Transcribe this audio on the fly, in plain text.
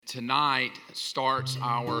tonight starts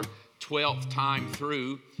our 12th time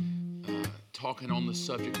through talking on the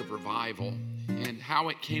subject of revival and how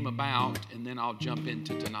it came about, and then I'll jump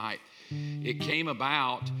into tonight. It came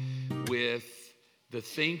about with the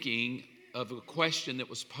thinking of a question that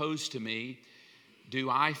was posed to me: do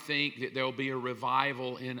I think that there will be a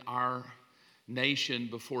revival in our nation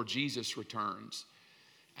before Jesus returns?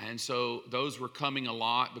 And so those were coming a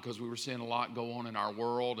lot because we were seeing a lot go on in our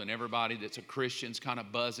world, and everybody that's a Christian's kind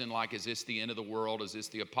of buzzing like, is this the end of the world? Is this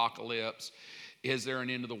the apocalypse? Is there an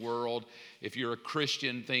end of the world? If you're a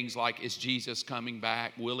Christian, things like, is Jesus coming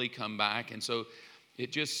back? Will he come back? And so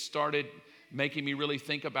it just started making me really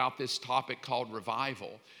think about this topic called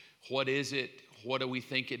revival. What is it? What do we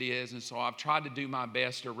think it is? And so I've tried to do my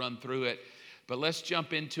best to run through it. But let's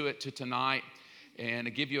jump into it to tonight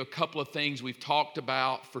and give you a couple of things we've talked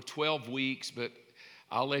about for 12 weeks, but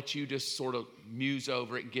I'll let you just sort of muse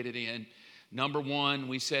over it and get it in. Number one,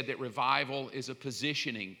 we said that revival is a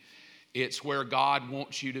positioning. It's where God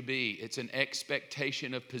wants you to be. It's an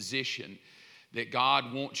expectation of position, that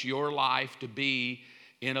God wants your life to be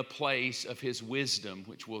in a place of his wisdom,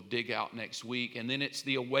 which we'll dig out next week. And then it's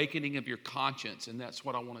the awakening of your conscience, and that's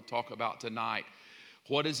what I want to talk about tonight.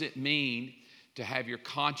 What does it mean to have your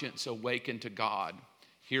conscience awakened to God?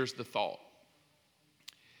 Here's the thought.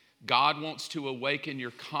 God wants to awaken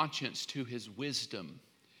your conscience to his wisdom.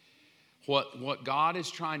 What God is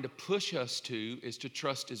trying to push us to is to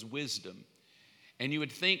trust his wisdom. And you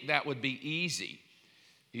would think that would be easy.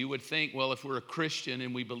 You would think, well, if we're a Christian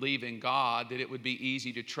and we believe in God, that it would be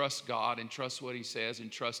easy to trust God and trust what he says and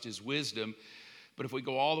trust his wisdom. But if we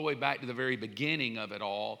go all the way back to the very beginning of it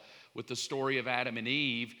all, with the story of Adam and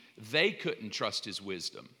Eve, they couldn't trust his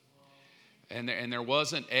wisdom. And there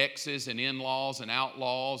wasn't exes and in-laws and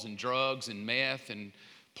outlaws and drugs and meth and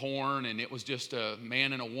porn, and it was just a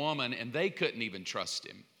man and a woman, and they couldn't even trust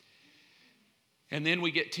him. And then we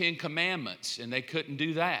get 10 commandments, and they couldn't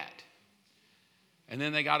do that. And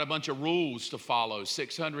then they got a bunch of rules to follow,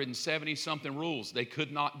 670-something rules. They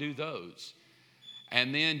could not do those.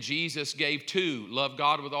 And then Jesus gave 2. Love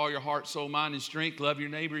God with all your heart, soul, mind, and strength. Love your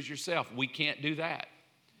neighbor as yourself. We can't do that.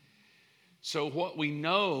 So what we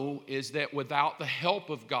know is that without the help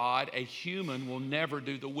of God, a human will never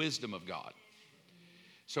do the wisdom of God.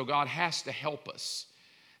 So God has to help us.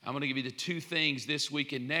 I'm going to give you the 2 things this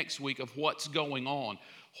week and next week of what's going on.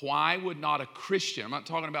 Why would not a Christian, I'm not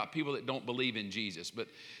talking about people that don't believe in Jesus, but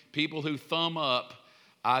people who thumb up,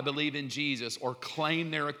 I believe in Jesus, or claim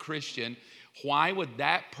they're a Christian, why would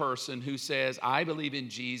that person who says, I believe in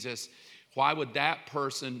Jesus, why would that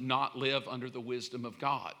person not live under the wisdom of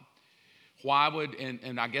God? Why would,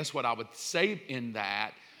 and I guess what I would say in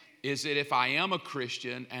that is that if I am a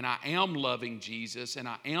Christian and I am loving Jesus and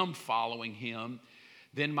I am following him,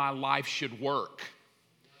 then my life should work.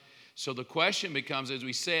 So the question becomes, as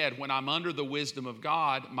we said, when I'm under the wisdom of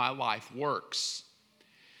God, my life works.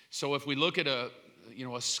 So if we look at a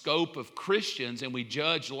scope of Christians and we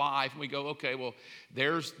judge life and we go, okay, well,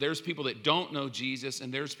 there's people that don't know Jesus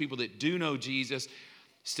and there's people that do know Jesus.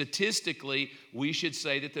 Statistically, we should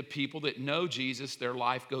say that the people that know Jesus, their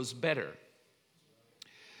life goes better.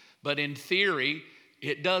 But in theory,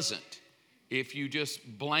 it doesn't. If you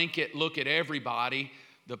just blanket look at everybody,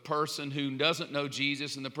 the person who doesn't know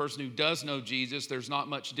Jesus and the person who does know Jesus, there's not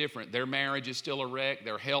much different. Their marriage is still a wreck.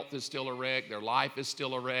 Their health is still a wreck. Their life is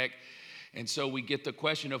still a wreck. And so we get the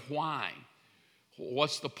question of why.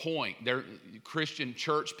 What's the point? Christian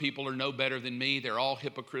church people are no better than me. They're all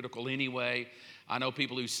hypocritical anyway. I know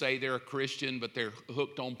people who say they're a Christian, but they're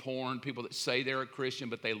hooked on porn. People that say they're a Christian,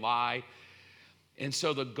 but they lie. And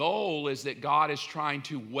so the goal is that God is trying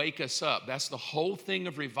to wake us up. That's the whole thing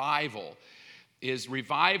of revival.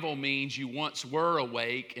 Revival means you once were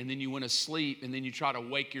awake, and then you went asleep, and then you try to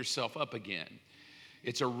wake yourself up again.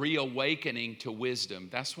 It's a reawakening to wisdom.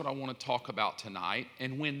 That's what I want to talk about tonight.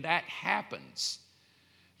 And when that happens,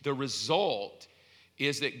 the result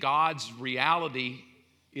is that God's reality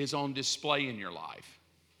is on display in your life.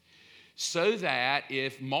 So that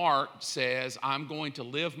if Mark says, I'm going to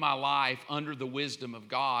live my life under the wisdom of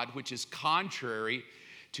God, which is contrary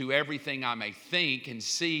to everything I may think and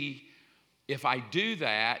see, if I do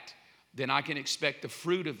that, then I can expect the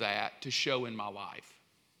fruit of that to show in my life.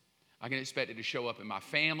 I can expect it to show up in my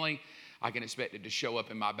family. I can expect it to show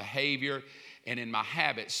up in my behavior and in my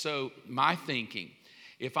habits. So my thinking,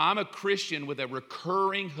 if I'm a Christian with a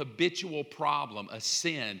recurring habitual problem, a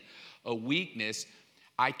sin, a weakness,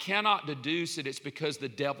 I cannot deduce that it's because the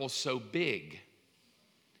devil's so big.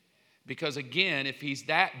 Because again, if he's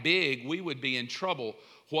that big, we would be in trouble.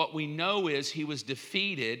 What we know is he was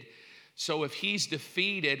defeated So if he's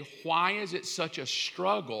defeated, why is it such a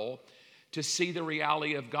struggle to see the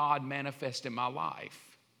reality of God manifest in my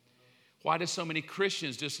life? Why do so many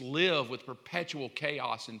Christians just live with perpetual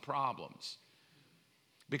chaos and problems?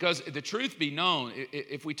 Because the truth be known,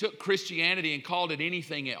 if we took Christianity and called it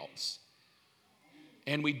anything else,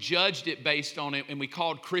 and we judged it based on it, and we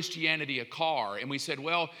called Christianity a car, and we said,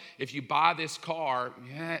 well, if you buy this car,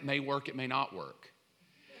 it may work, it may not work.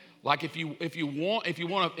 Like if you want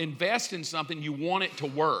to invest in something, you want it to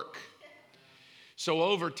work. So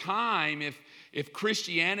over time, if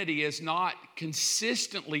Christianity is not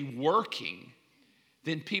consistently working,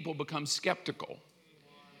 then people become skeptical.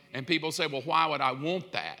 And people say, well, why would I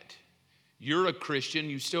want that? You're a Christian,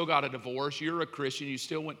 you still got a divorce. You're a Christian, you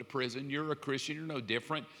still went to prison. You're a Christian, you're no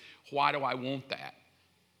different. Why do I want that?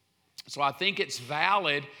 So I think it's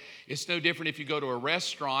valid. It's no different if you go to a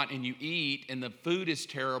restaurant and you eat and the food is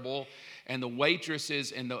terrible and the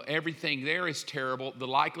waitresses and everything there is terrible, the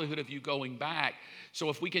likelihood of you going back. So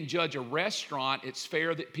if we can judge a restaurant, it's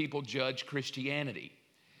fair that people judge Christianity.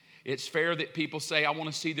 It's fair that people say, I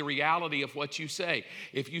want to see the reality of what you say.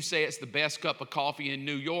 If you say it's the best cup of coffee in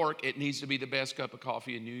New York, it needs to be the best cup of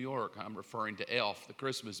coffee in New York. I'm referring to Elf, the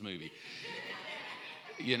Christmas movie.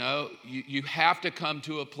 You know, you have to come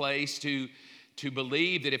to a place to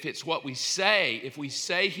believe that if it's what we say, if we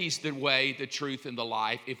say he's the way, the truth, and the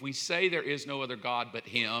life, if we say there is no other God but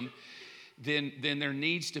him, then there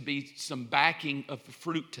needs to be some backing of the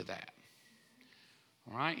fruit to that.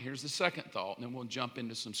 All right, here's the second thought, and then we'll jump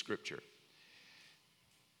into some scripture.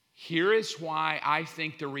 Here is why I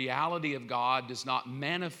think the reality of God does not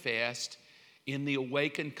manifest in the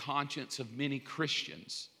awakened conscience of many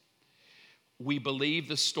Christians. We believe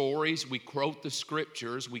the stories, we quote the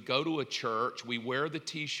scriptures, we go to a church, we wear the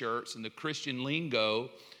t-shirts and the Christian lingo,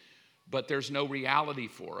 but there's no reality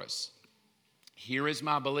for us. Here is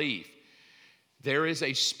my belief. There is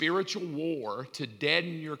a spiritual war to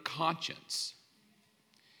deaden your conscience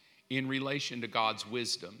in relation to God's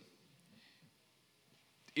wisdom.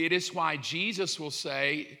 It is why Jesus will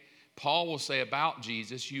say, Paul will say about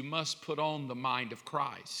Jesus, you must put on the mind of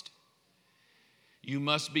Christ. You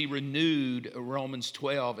must be renewed, Romans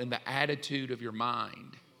 12, in the attitude of your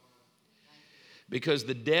mind. Because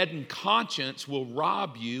the deadened conscience will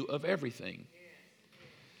rob you of everything.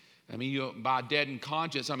 I mean, by deadened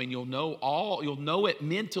conscience, I mean, you'll know it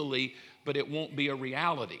mentally, but it won't be a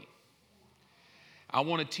reality. I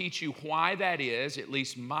want to teach you why that is, at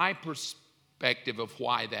least my perspective of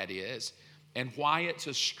why that is, and why it's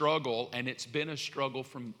a struggle, and it's been a struggle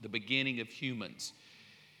from the beginning of humans.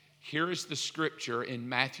 Here is the scripture in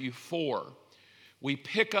Matthew 4. We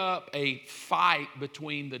pick up a fight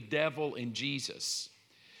between the devil and Jesus.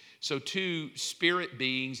 So two spirit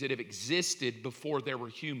beings that have existed before there were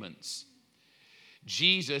humans.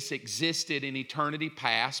 Jesus existed in eternity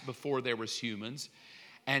past before there was humans,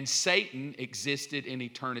 and Satan existed in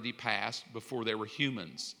eternity past before there were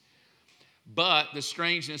humans. But the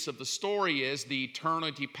strangeness of the story is the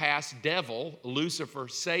eternity past devil, Lucifer,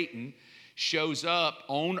 Satan, shows up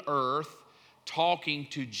on earth talking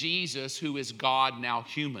to Jesus, who is God, now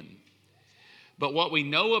human. But what we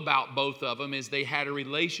know about both of them is they had a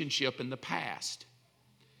relationship in the past.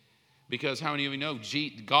 Because how many of you know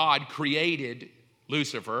God created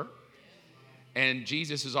Lucifer, and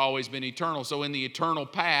Jesus has always been eternal. So in the eternal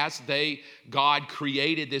past, God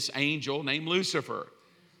created this angel named Lucifer.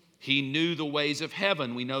 He knew the ways of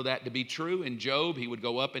heaven. We know that to be true. In Job, he would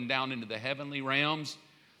go up and down into the heavenly realms.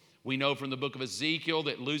 We know from the book of Ezekiel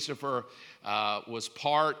that Lucifer was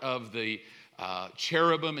part of the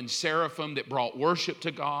cherubim and seraphim that brought worship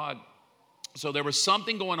to God. So there was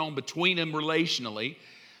something going on between them relationally.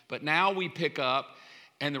 But now we pick up,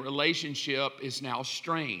 and the relationship is now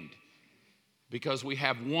strained. Because we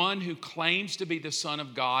have one who claims to be the Son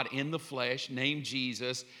of God in the flesh, named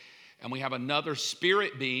Jesus, and we have another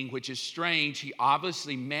spirit being, which is strange. He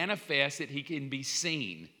obviously manifests that he can be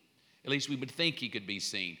seen. At least we would think he could be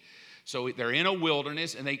seen. So they're in a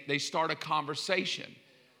wilderness, and they start a conversation.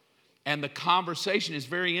 And the conversation is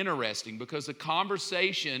very interesting, because the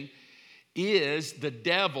conversation is the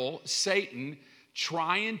devil, Satan,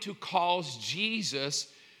 trying to cause Jesus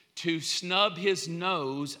to snub his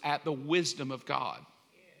nose at the wisdom of God.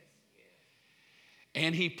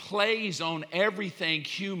 And he plays on everything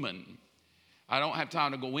human. I don't have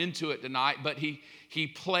time to go into it tonight, but he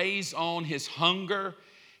plays on his hunger,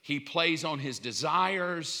 he plays on his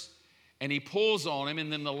desires, and he pulls on him.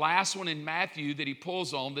 And then the last one in Matthew that he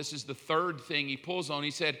pulls on, this is the third thing he pulls on.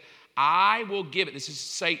 He said, I will give it. This is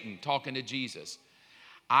Satan talking to Jesus.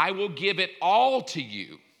 I will give it all to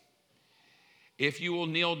you if you will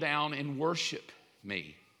kneel down and worship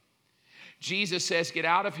me. Jesus says, "Get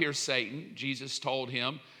out of here, Satan." Jesus told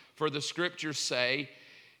him, "For the scriptures say,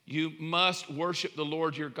 you must worship the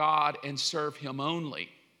Lord your God and serve him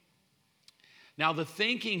only." Now, the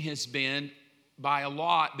thinking has been by a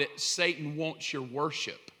lot that Satan wants your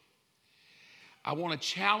worship. I want to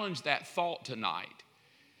challenge that thought tonight.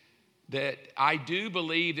 That I do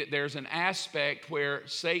believe that there's an aspect where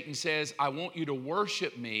Satan says, "I want you to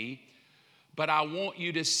worship me, but I want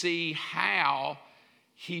you to see how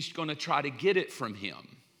he's going to try to get it from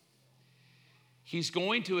him." He's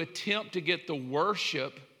going to attempt to get the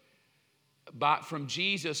worship from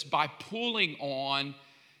Jesus by pulling on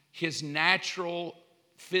his natural,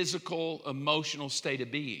 physical, emotional state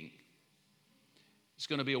of being. It's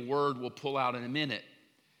going to be a word we'll pull out in a minute.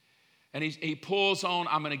 And he pulls on,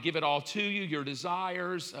 "I'm going to give it all to you, your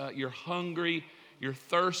desires, you're hungry, you're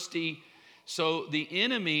thirsty." So the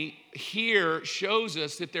enemy here shows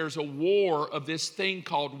us that there's a war of this thing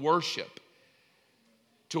called worship,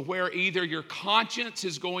 to where either your conscience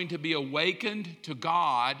is going to be awakened to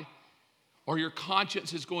God or your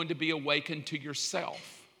conscience is going to be awakened to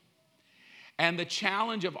yourself. And the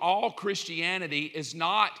challenge of all Christianity is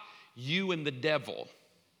not you and the devil.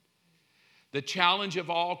 The challenge of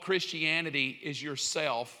all Christianity is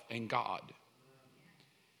yourself and God.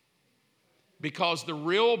 Because the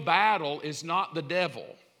real battle is not the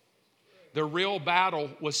devil. The real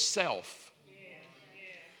battle was self.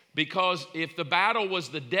 Because if the battle was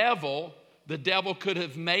the devil could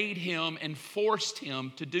have made him and forced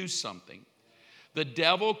him to do something. The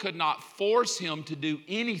devil could not force him to do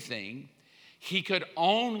anything. He could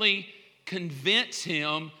only convince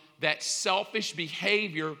him that selfish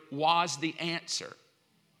behavior was the answer.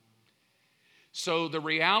 So the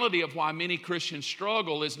reality of why many Christians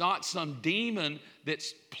struggle is not some demon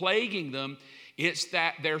that's plaguing them. It's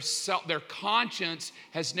that their conscience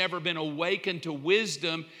has never been awakened to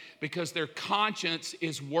wisdom because their conscience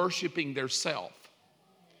is worshiping their self.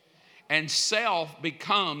 And self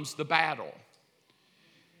becomes the battle.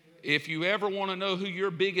 If you ever want to know who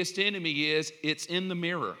your biggest enemy is, it's in the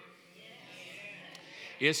mirror.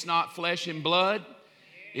 It's not flesh and blood.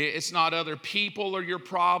 It's not other people are your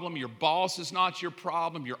problem. Your boss is not your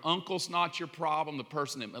problem. Your uncle's not your problem. The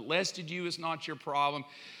person that molested you is not your problem.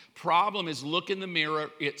 Problem is, look in the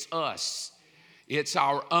mirror. It's us. It's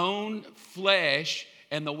our own flesh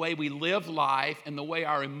and the way we live life and the way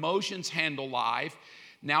our emotions handle life.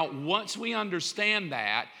 Now, once we understand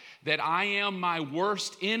that I am my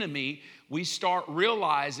worst enemy, we start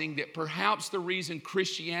realizing that perhaps the reason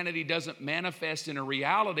Christianity doesn't manifest in a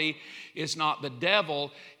reality is not the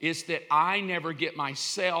devil, it's that I never get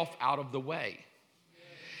myself out of the way.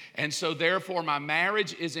 And so therefore my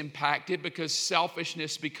marriage is impacted because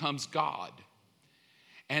selfishness becomes God.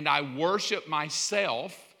 And I worship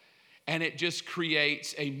myself, and it just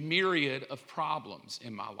creates a myriad of problems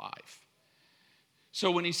in my life. So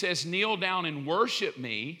when he says, "Kneel down and worship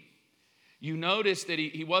me," you notice that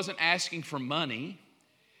he wasn't asking for money.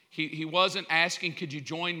 He wasn't asking, "Could you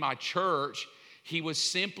join my church?" He was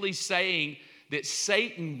simply saying that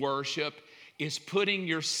Satan worship is putting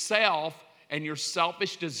yourself and your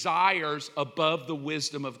selfish desires above the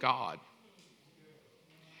wisdom of God.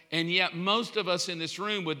 And yet most of us in this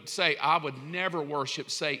room would say, "I would never worship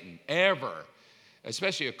Satan, ever."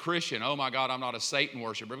 Especially a Christian. "Oh my God, I'm not a Satan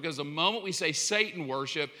worshiper." Because the moment we say Satan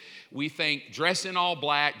worship, we think dress in all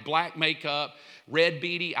black, black makeup, red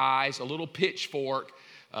beady eyes, a little pitchfork,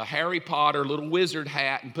 a Harry Potter little wizard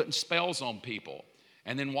hat, and putting spells on people.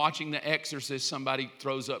 And then watching The Exorcist, somebody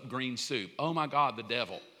throws up green soup. Oh my God, the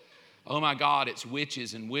devil. Oh my God, it's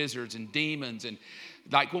witches and wizards and demons. And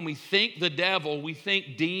like when we think the devil, we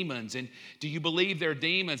think demons. And do you believe they're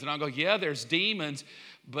demons? And I go, yeah, there's demons.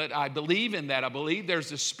 But I believe in that. I believe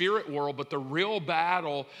there's a spirit world, but the real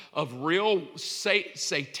battle of real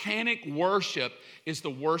satanic worship is the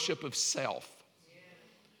worship of self.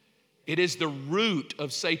 It is the root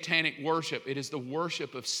of satanic worship. It is the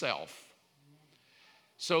worship of self.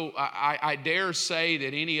 So I dare say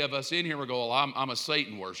that any of us in here will go, "Well, I'm a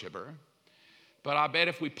Satan worshiper." But I bet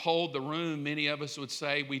if we polled the room, many of us would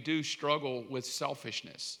say we do struggle with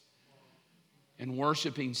selfishness and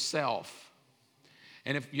worshiping self.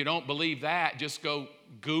 And if you don't believe that, just go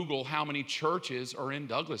Google how many churches are in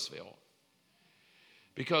Douglasville.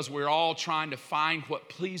 Because we're all trying to find what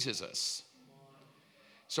pleases us.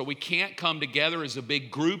 So we can't come together as a big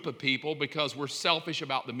group of people because we're selfish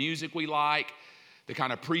about the music we like, the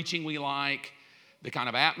kind of preaching we like, the kind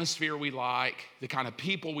of atmosphere we like, the kind of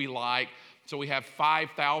people we like. So we have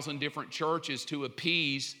 5,000 different churches to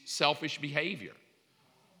appease selfish behavior.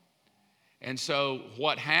 And so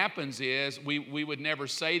what happens is we would never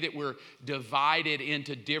say that we're divided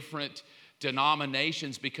into different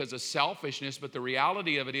denominations because of selfishness, but the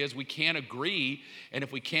reality of it is we can't agree, and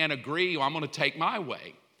if we can't agree, well, I'm going to take my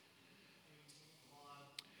way.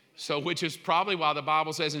 So, which is probably why the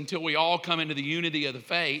Bible says until we all come into the unity of the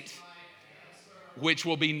faith, which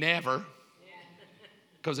will be never,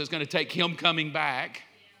 because it's going to take him coming back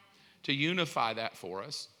to unify that for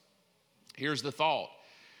us. Here's the thought.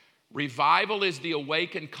 Revival is the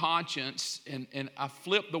awakened conscience, and I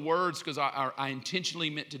flipped the words because I intentionally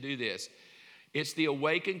meant to do this. It's the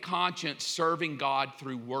awakened conscience serving God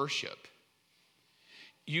through worship.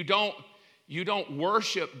 You don't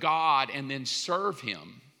worship God and then serve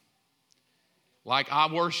him. Like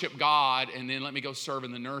I worship God and then let me go serve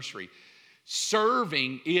in the nursery.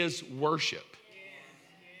 Serving is worship.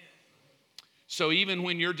 So even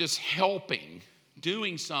when you're just helping,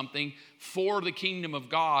 doing something for the kingdom of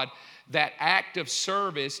God, that act of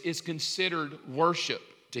service is considered worship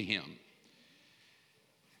to him.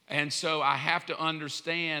 And so I have to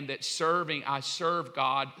understand that I serve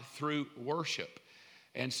God through worship.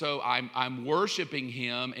 And so I'm worshiping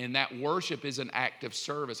him, and that worship is an act of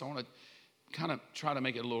service. I want to kind of try to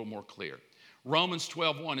make it a little more clear. Romans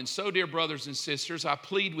 12:1, and so, dear brothers and sisters, I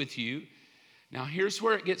plead with you. Now, here's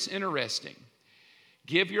where it gets interesting.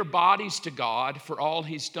 Give your bodies to God for all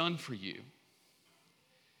he's done for you.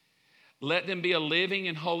 Let them be a living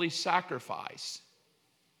and holy sacrifice,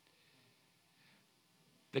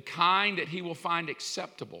 the kind that he will find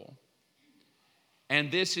acceptable.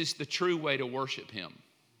 And this is the true way to worship him.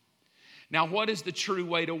 Now, what is the true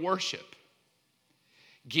way to worship?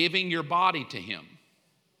 Giving your body to him.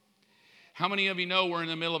 How many of you know we're in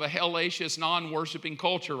the middle of a hellacious, non-worshiping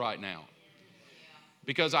culture right now?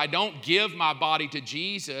 Because I don't give my body to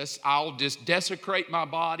Jesus, I'll just desecrate my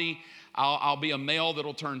body. I'll be a male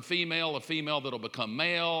that'll turn female, a female that'll become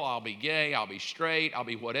male. I'll be gay, I'll be straight, I'll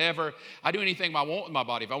be whatever. I do anything I want with my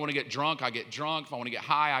body. If I want to get drunk, I get drunk. If I want to get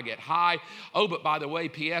high, I get high. Oh, but by the way,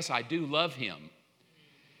 P.S., I do love him.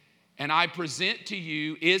 And I present to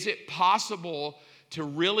you, is it possible to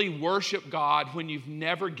really worship God when you've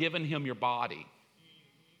never given him your body?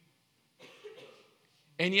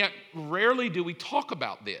 And yet, rarely do we talk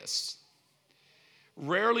about this.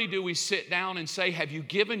 Rarely do we sit down and say, have you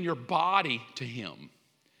given your body to him?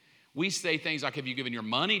 We say things like, have you given your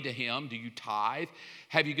money to him? Do you tithe?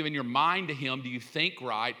 Have you given your mind to him? Do you think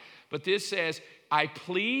right? But this says, I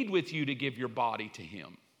plead with you to give your body to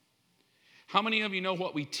him. How many of you know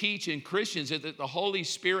what we teach in Christians is that the Holy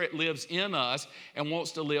Spirit lives in us and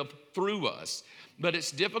wants to live through us? But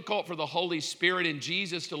it's difficult for the Holy Spirit and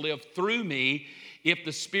Jesus to live through me if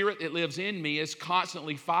the Spirit that lives in me is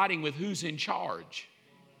constantly fighting with who's in charge.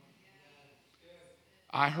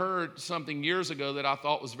 I heard something years ago that I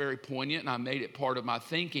thought was very poignant, and I made it part of my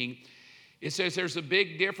thinking. It says there's a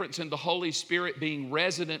big difference in the Holy Spirit being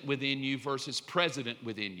resident within you versus president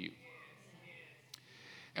within you.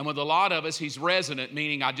 And with a lot of us, he's resident,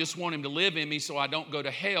 meaning I just want him to live in me so I don't go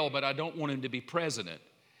to hell, but I don't want him to be president.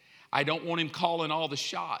 I don't want him calling all the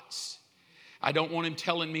shots. I don't want him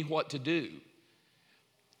telling me what to do.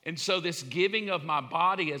 And so this giving of my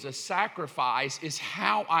body as a sacrifice is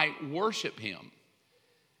how I worship him.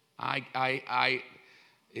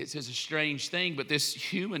 It's a strange thing, but this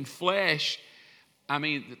human flesh, I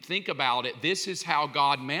mean, think about it. This is how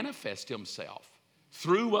God manifests himself,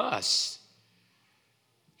 through us.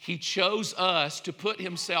 He chose us to put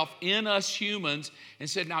himself in us humans and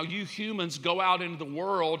said, now you humans go out into the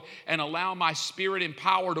world and allow my spirit and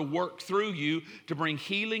power to work through you, to bring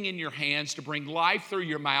healing in your hands, to bring life through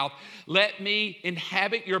your mouth. Let me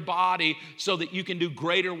inhabit your body so that you can do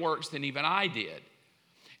greater works than even I did.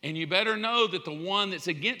 And you better know that the one that's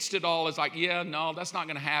against it all is like, yeah, no, that's not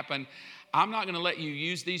going to happen. I'm not going to let you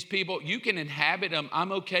use these people. You can inhabit them.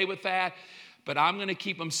 I'm okay with that. But I'm going to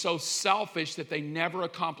keep them so selfish that they never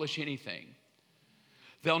accomplish anything.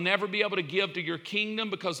 They'll never be able to give to your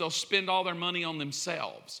kingdom because they'll spend all their money on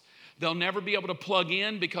themselves. They'll never be able to plug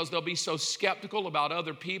in because they'll be so skeptical about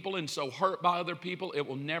other people and so hurt by other people, it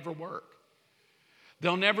will never work.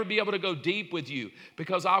 They'll never be able to go deep with you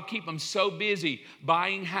because I'll keep them so busy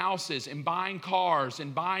buying houses and buying cars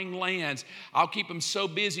and buying lands. I'll keep them so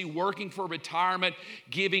busy working for retirement,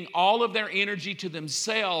 giving all of their energy to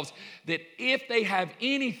themselves that if they have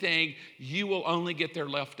anything, you will only get their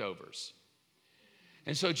leftovers.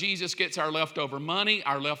 And so Jesus gets our leftover money,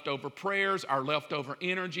 our leftover prayers, our leftover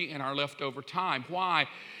energy, and our leftover time. Why?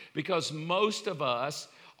 Because most of us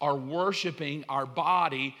are worshiping our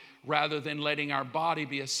body rather than letting our body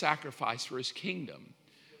be a sacrifice for his kingdom.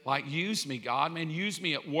 Like, use me, God, man, use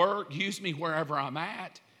me at work, use me wherever I'm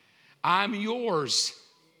at. I'm yours.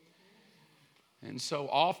 And so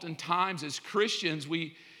oftentimes as Christians,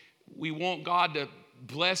 we we want God to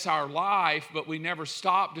bless our life, but we never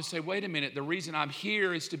stop to say, wait a minute, the reason I'm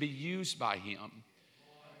here is to be used by Him.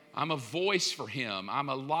 I'm a voice for Him. I'm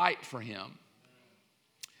a light for Him.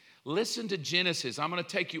 Listen to Genesis. I'm going to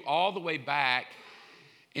take you all the way back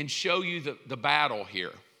and show you the battle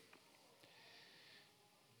here.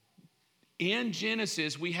 In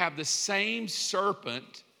Genesis, we have the same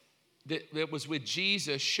serpent that was with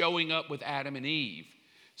Jesus showing up with Adam and Eve.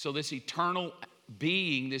 So this eternal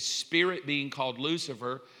being, this spirit being called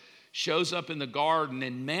Lucifer, shows up in the garden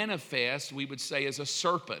and manifests, we would say, as a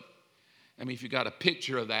serpent. I mean, if you got a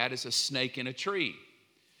picture of that, it's a snake in a tree.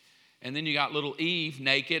 And then you got little Eve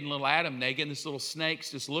naked and little Adam naked, and this little snake's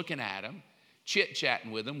just looking at him,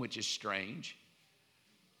 chit-chatting with him, which is strange.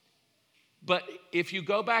 But if you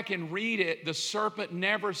go back and read it, the serpent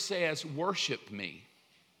never says, worship me,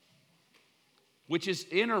 which is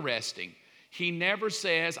interesting. He never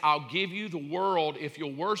says, I'll give you the world if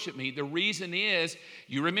you'll worship me. The reason is,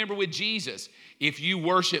 you remember with Jesus, if you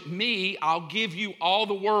worship me, I'll give you all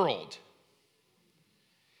the world.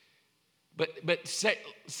 But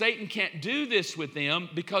Satan can't do this with them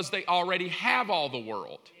because they already have all the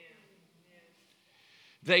world.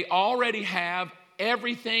 They already have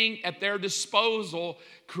everything at their disposal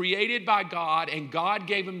created by God, and God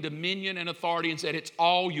gave them dominion and authority and said, it's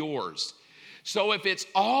all yours. So if it's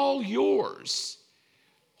all yours,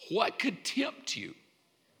 what could tempt you?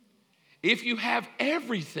 If you have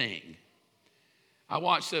everything. I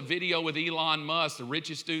watched a video with Elon Musk, the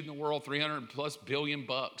richest dude in the world, 300+ billion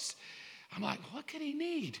bucks. I'm like, what could he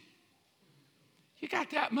need? You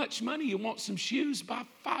got that much money, you want some shoes, buy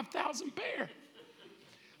 5,000 pair.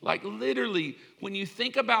 Like literally, when you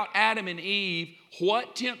think about Adam and Eve,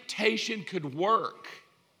 what temptation could work?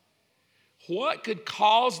 What could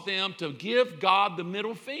cause them to give God the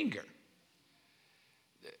middle finger?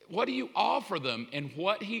 What do you offer them? And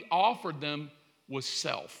what he offered them was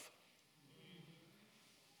self.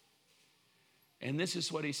 And this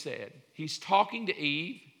is what he said. He's talking to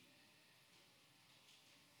Eve.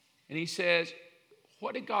 And he says,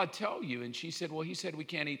 what did God tell you? And she said, well, he said we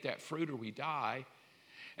can't eat that fruit or we die.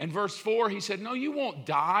 And verse 4, he said, no, you won't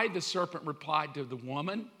die. The serpent replied to the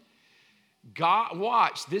woman. God,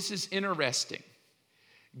 watch, this is interesting.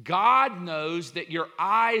 God knows that your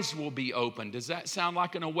eyes will be opened. Does that sound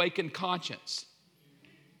like an awakened conscience?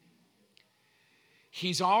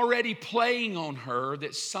 He's already playing on her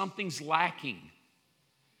that something's lacking.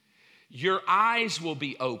 Your eyes will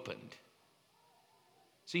be opened.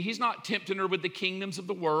 See, he's not tempting her with the kingdoms of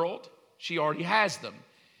the world. She already has them.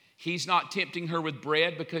 He's not tempting her with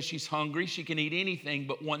bread because she's hungry. She can eat anything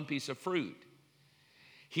but one piece of fruit.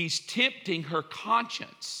 He's tempting her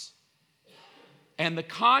conscience. And the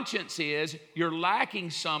conscience is you're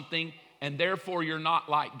lacking something and therefore you're not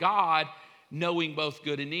like God, knowing both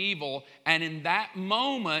good and evil. And in that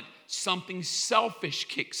moment, something selfish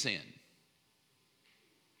kicks in.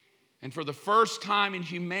 And for the first time in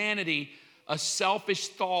humanity, a selfish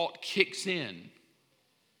thought kicks in.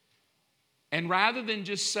 And rather than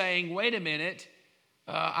just saying, wait a minute,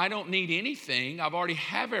 I don't need anything, I've already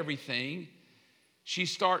have everything, she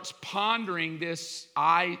starts pondering this,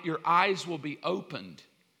 your eyes will be opened.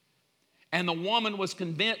 And the woman was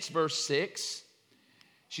convinced, verse 6.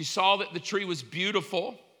 She saw that the tree was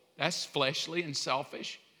beautiful. That's fleshly and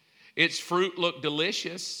selfish. Its fruit looked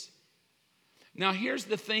delicious. Now here's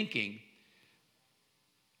the thinking.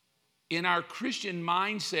 In our Christian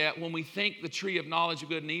mindset, when we think the tree of knowledge of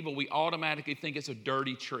good and evil, we automatically think it's a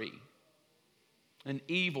dirty tree, an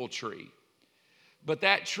evil tree. But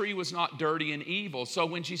that tree was not dirty and evil. So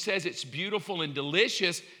when she says it's beautiful and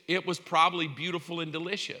delicious, it was probably beautiful and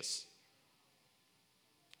delicious.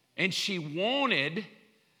 And she wanted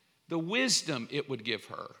the wisdom it would give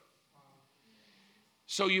her.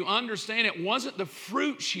 So you understand, it wasn't the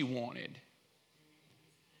fruit she wanted.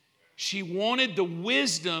 She wanted the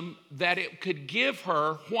wisdom that it could give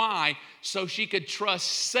her. Why? So she could trust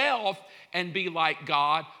self and be like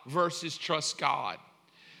God versus trust God.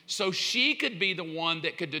 So she could be the one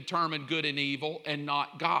that could determine good and evil and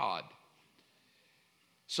not God.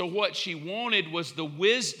 So what she wanted was the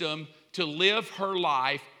wisdom to live her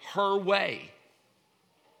life her way,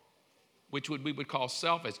 which we would call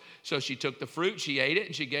selfish. So she took the fruit, she ate it,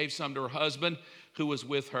 and she gave some to her husband who was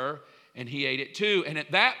with her, and he ate it too. And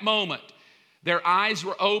at that moment, their eyes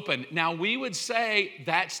were open. Now, we would say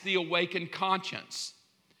that's the awakened conscience.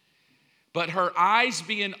 But her eyes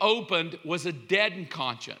being opened was a deadened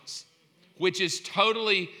conscience, which is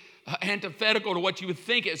totally antithetical to what you would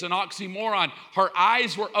think is an oxymoron. Her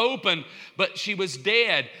eyes were open, but she was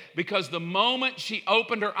dead because the moment she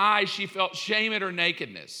opened her eyes, she felt shame at her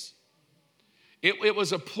nakedness. It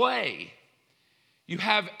was a play. You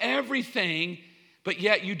have everything, but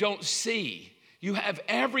yet you don't see. You have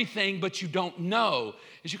everything, but you don't know.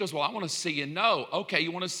 And she goes, well, I want to see and know. Okay,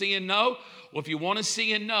 you want to see and know? Well, if you want to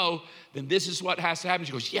see and know, then this is what has to happen.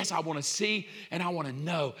 She goes, yes, I want to see and I want to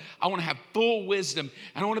know. I want to have full wisdom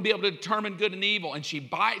and I want to be able to determine good and evil. And she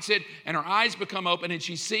bites it and her eyes become open and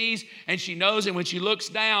she sees and she knows. And when she looks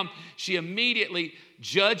down, she immediately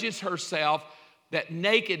judges herself that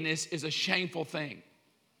nakedness is a shameful thing.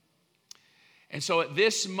 And so at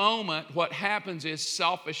this moment, what happens is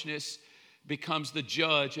selfishness becomes the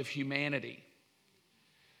judge of humanity.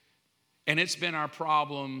 And it's been our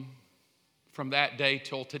problem from that day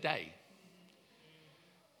till today.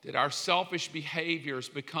 That our selfish behaviors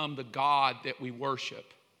become the God that we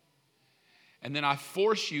worship. And then I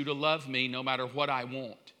force you to love me no matter what I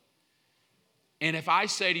want. And if I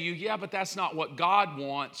say to you, yeah, but that's not what God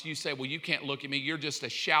wants, you say, well, you can't look at me. You're just a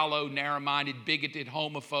shallow, narrow-minded, bigoted,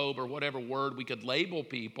 homophobe, or whatever word we could label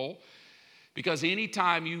people. Because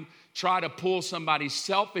anytime you try to pull somebody's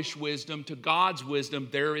selfish wisdom to God's wisdom,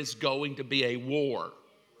 there is going to be a war.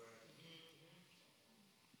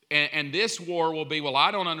 And this war will be, well,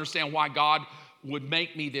 I don't understand why God would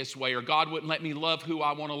make me this way, or God wouldn't let me love who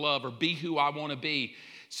I want to love, or be who I want to be.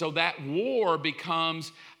 So that war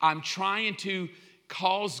becomes, I'm trying to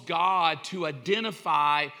cause God to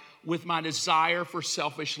identify with my desire for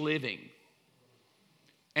selfish living.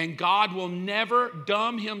 And God will never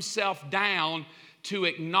dumb himself down to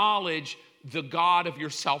acknowledge the God of your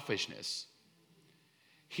selfishness.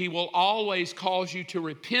 He will always cause you to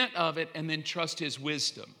repent of it and then trust his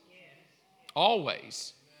wisdom.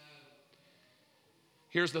 Always.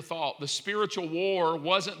 Here's the thought. The spiritual war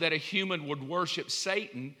wasn't that a human would worship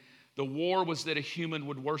Satan. The war was that a human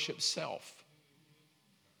would worship self.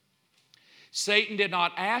 Satan did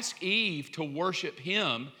not ask Eve to worship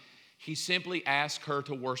him. He simply asked her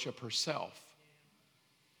to worship herself.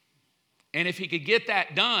 And if he could get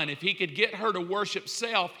that done, if he could get her to worship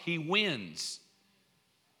self, he wins.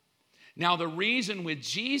 Now, the reason with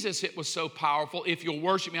Jesus it was so powerful, if you'll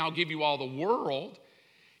worship me, I'll give you all the world,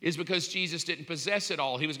 is because Jesus didn't possess it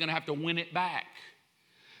all. He was going to have to win it back.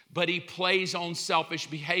 But he plays on selfish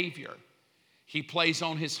behavior. He plays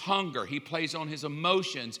on his hunger. He plays on his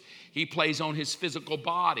emotions. He plays on his physical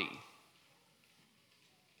body.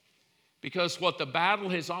 Because what the battle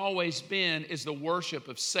has always been is the worship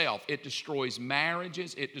of self. It destroys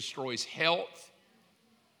marriages. It destroys health.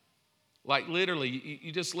 Like literally,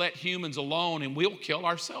 you just let humans alone and we'll kill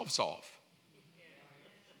ourselves off.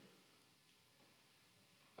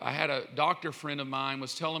 I had a doctor friend of mine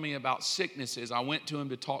was telling me about sicknesses. I went to him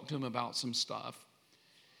to talk to him about some stuff.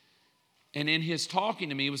 And in his talking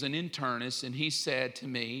to me, he was an internist, and he said to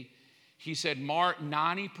me, he said, Mark,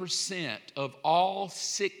 90% of all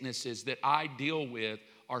sicknesses that I deal with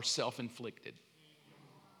are self-inflicted.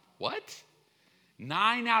 What?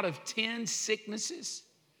 9 out of 10 sicknesses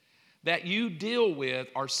that you deal with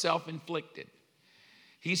are self-inflicted.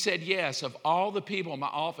 He said, yes, of all the people, my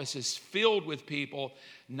office is filled with people,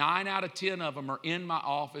 9 out of 10 of them are in my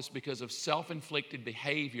office because of self-inflicted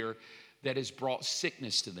behavior that has brought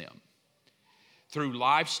sickness to them. Through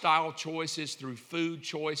lifestyle choices, through food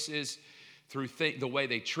choices, through the way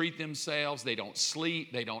they treat themselves, they don't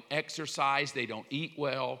sleep, they don't exercise, they don't eat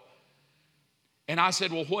well. And I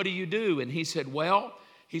said, well, what do you do? And he said, well,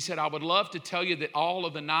 I would love to tell you that all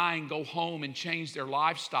of the 9 go home and change their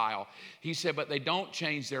lifestyle. He said, but they don't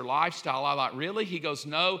change their lifestyle. I thought, really? He goes,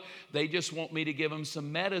 no, they just want me to give them some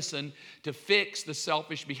medicine to fix the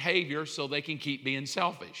selfish behavior so they can keep being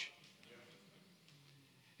selfish.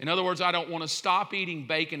 In other words, I don't want to stop eating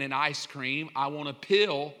bacon and ice cream. I want a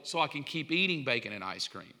pill so I can keep eating bacon and ice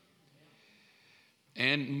cream.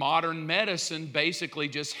 And modern medicine basically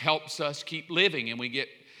just helps us keep living, and we get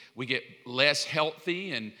less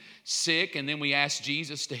healthy and sick, and then we ask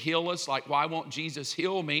Jesus to heal us. Like, why won't Jesus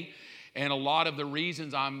heal me? And a lot of the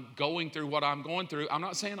reasons I'm going through what I'm going through, I'm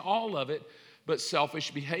not saying all of it, but selfish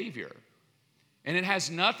behavior. And it has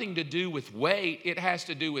nothing to do with weight. It has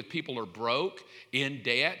to do with people are broke, in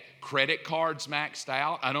debt, credit cards maxed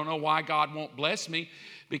out. I don't know why God won't bless me,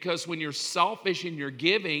 because when you're selfish in your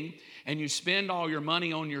giving and you spend all your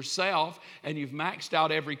money on yourself and you've maxed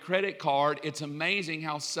out every credit card, it's amazing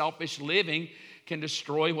how selfish living can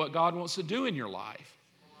destroy what God wants to do in your life.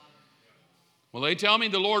 Well, they tell me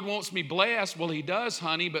the Lord wants me blessed. Well, he does,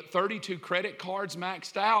 honey, but 32 credit cards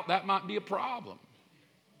maxed out, that might be a problem.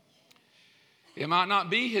 It might not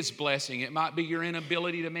be his blessing. It might be your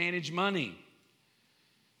inability to manage money.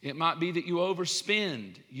 It might be that you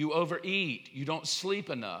overspend, you overeat, you don't sleep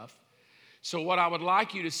enough. So what I would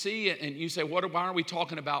like you to see, and you say, why are we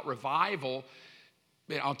talking about revival?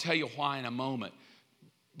 I'll tell you why in a moment.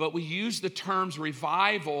 But we use the terms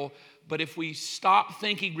revival, but if we stop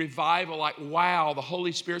thinking revival like, wow, the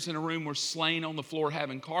Holy Spirit's in a room, we're slain on the floor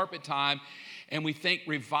having carpet time, and we think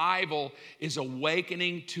revival is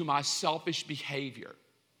awakening to my selfish behavior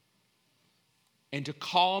and to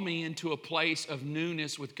call me into a place of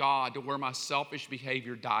newness with God to where my selfish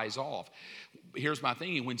behavior dies off. Here's my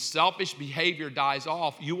thinking. When selfish behavior dies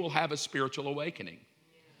off, you will have a spiritual awakening.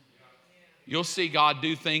 You'll see God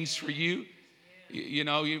do things for you. You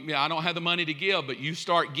know, I don't have the money to give, but you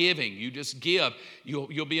start giving. You just give.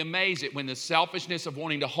 You'll be amazed at when the selfishness of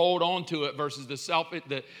wanting to hold on to it versus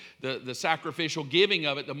the sacrificial giving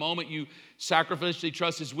of it. The moment you sacrificially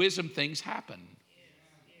trust His wisdom, things happen.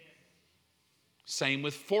 Same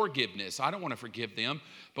with forgiveness. I don't want to forgive them,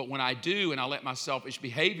 but when I do and I let my selfish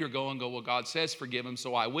behavior go and go, well, God says forgive them,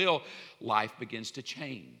 so I will, life begins to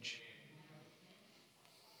change.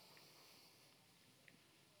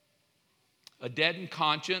 A deadened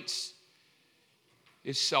conscience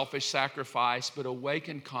is selfish sacrifice, but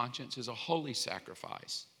awakened conscience is a holy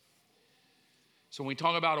sacrifice. So when we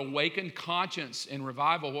talk about awakened conscience in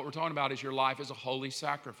revival, what we're talking about is your life is a holy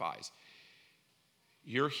sacrifice.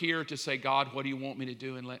 You're here to say, God, what do you want me to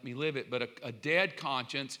do, and let me live it. But a dead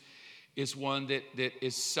conscience is one that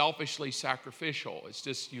is selfishly sacrificial. It's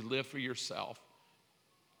just you live for yourself.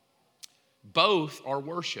 Both are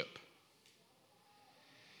worship.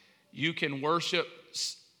 You can worship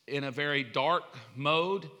in a very dark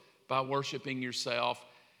mode by worshiping yourself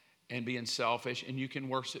and being selfish, and you can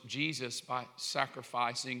worship Jesus by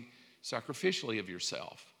sacrificing sacrificially of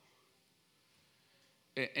yourself.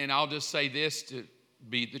 And I'll just say this to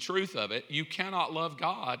be the truth of it. You cannot love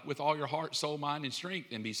God with all your heart, soul, mind, and strength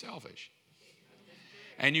and be selfish.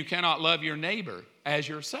 And you cannot love your neighbor as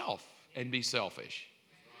yourself and be selfish.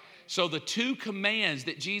 So the two commands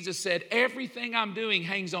that Jesus said, everything I'm doing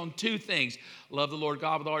hangs on two things. Love the Lord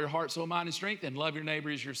God with all your heart, soul, mind, and strength, and love your neighbor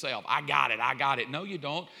as yourself. I got it. No, you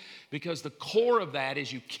don't. Because the core of that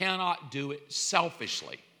is you cannot do it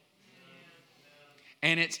selfishly.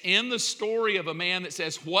 And it's in the story of a man that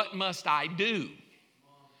says, what must I do?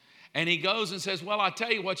 And he goes and says, well, I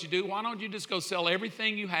tell you what you do. Why don't you just go sell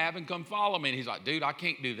everything you have and come follow me? And he's like, dude, I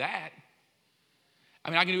can't do that. I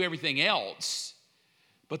mean, I can do everything else.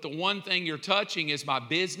 But the one thing you're touching is my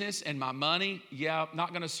business and my money. Yeah, I'm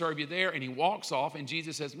not going to serve you there. And he walks off, and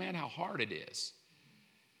Jesus says, man, how hard it is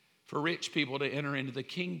for rich people to enter into the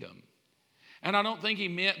kingdom. And I don't think he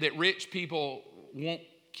meant that rich people won't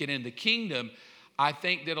get in the kingdom. I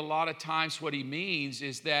think that a lot of times what he means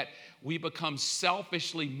is that we become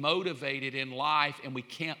selfishly motivated in life and we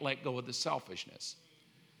can't let go of the selfishness.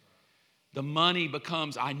 The money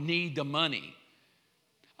becomes, I need the money.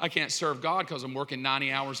 I can't serve God because I'm working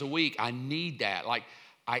 90 hours a week. I need that. Like,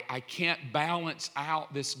 I can't balance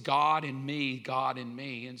out this God in me.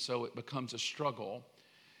 And so it becomes a struggle.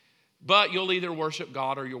 But you'll either worship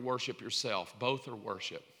God or you'll worship yourself. Both are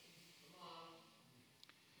worship.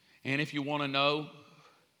 And if you want to know,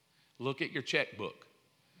 look at your checkbook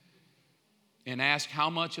and ask how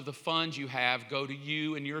much of the funds you have go to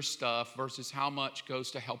you and your stuff versus how much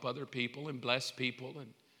goes to help other people and bless people.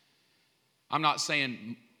 And I'm not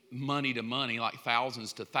saying money to money, like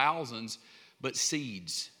thousands to thousands, but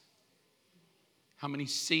seeds. How many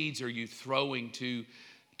seeds are you throwing to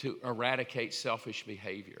eradicate selfish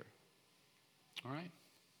behavior? All right?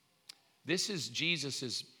 This is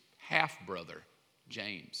Jesus' half-brother,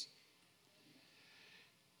 James.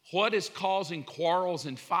 What is causing quarrels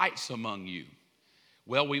and fights among you?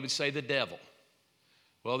 Well, we would say the devil.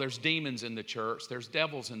 Well, there's demons in the church. There's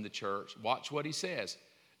devils in the church. Watch what he says.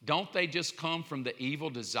 Don't they just come from the evil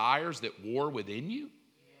desires that war within you?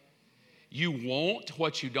 You want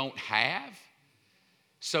what you don't have,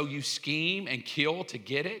 so you scheme and kill to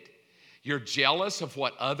get it. You're jealous of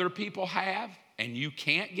what other people have, and you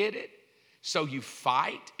can't get it, so you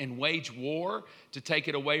fight and wage war to take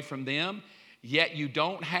it away from them, yet you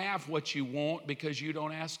don't have what you want because you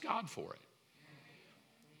don't ask God for it.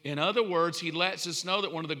 In other words, he lets us know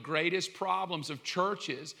that one of the greatest problems of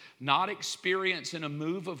churches not experiencing a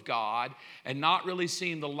move of God and not really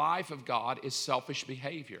seeing the life of God is selfish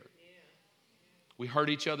behavior. We hurt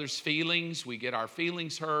each other's feelings. We get our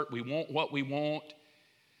feelings hurt. We want what we want.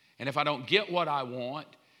 And if I don't get what I want,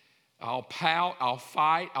 I'll pout, I'll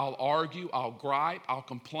fight, I'll argue, I'll gripe, I'll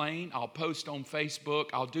complain, I'll post on Facebook,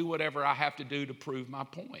 I'll do whatever I have to do to prove my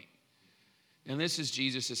point. And this is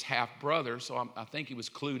Jesus' half-brother, so I think he was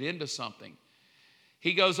clued into something.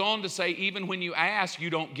 He goes on to say, even when you ask,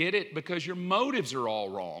 you don't get it because your motives are all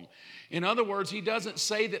wrong. In other words, he doesn't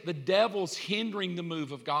say that the devil's hindering the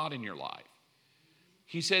move of God in your life.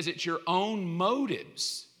 He says it's your own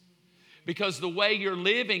motives. Because the way you're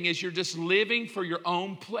living is you're just living for your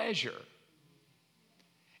own pleasure.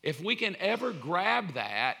 If we can ever grab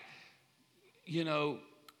that,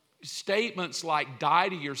 statements like die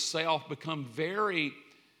to yourself become very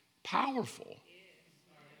powerful.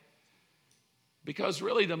 Because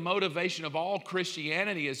really the motivation of all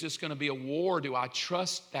Christianity is just going to be a war. Do I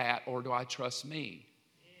trust that or do I trust me?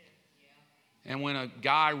 And when a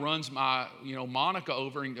guy runs my, Monica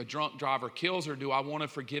over and a drunk driver kills her, do I want to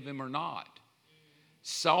forgive him or not?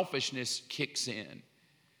 Selfishness kicks in.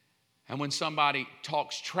 And when somebody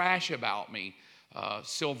talks trash about me,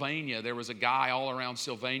 Sylvania, there was a guy all around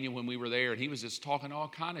Sylvania when we were there, and he was just talking all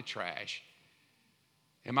kind of trash.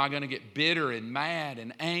 Am I going to get bitter and mad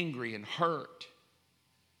and angry and hurt?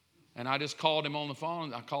 And I just called him on the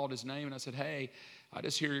phone. I called his name and I said, hey, I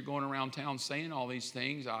just hear you're going around town saying all these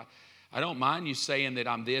things. I don't mind you saying that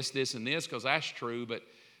I'm this, and this, because that's true, but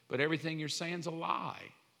everything you're saying is a lie.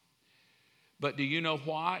 But do you know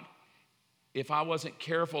what? If I wasn't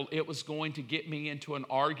careful, it was going to get me into an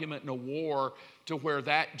argument and a war to where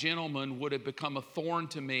that gentleman would have become a thorn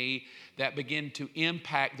to me that began to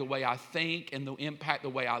impact the way I think and impact the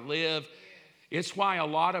way I live. It's why a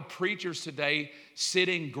lot of preachers today sit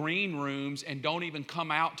in green rooms and don't even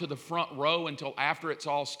come out to the front row until after it's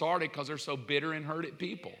all started because they're so bitter and hurt at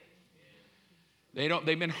people.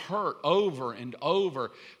 They've been hurt over and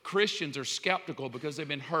over. Christians are skeptical because they've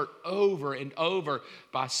been hurt over and over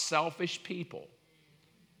by selfish people.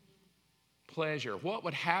 Pleasure. What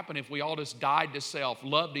would happen if we all just died to self,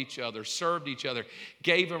 loved each other, served each other,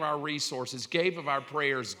 gave of our resources, gave of our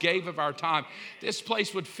prayers, gave of our time? This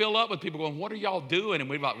place would fill up with people going, what are y'all doing? And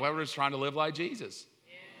we'd be like, well, we're just trying to live like Jesus.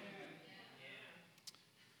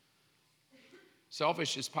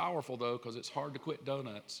 Selfish is powerful, though, because it's hard to quit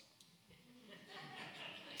donuts.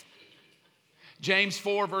 James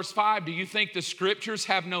 4, verse 5, do you think the scriptures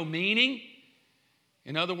have no meaning?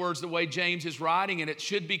 In other words, the way James is writing, and it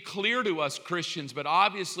should be clear to us Christians, but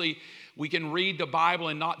obviously we can read the Bible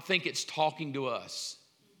and not think it's talking to us.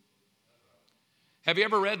 Have you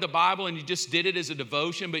ever read the Bible and you just did it as a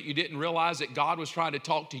devotion, but you didn't realize that God was trying to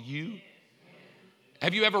talk to you?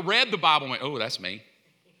 Have you ever read the Bible and went, oh, that's me?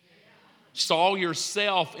 Saw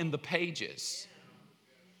yourself in the pages.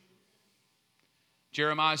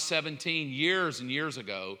 Jeremiah 17, years and years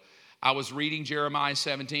ago, I was reading Jeremiah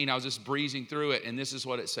 17. I was just breezing through it, and this is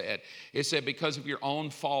what it said. It said, because of your own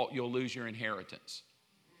fault, you'll lose your inheritance.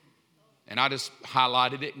 And I just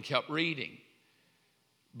highlighted it and kept reading.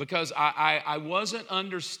 Because I wasn't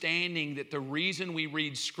understanding that the reason we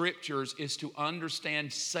read scriptures is to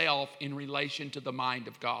understand self in relation to the mind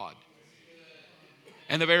of God.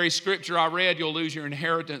 And the very scripture I read, you'll lose your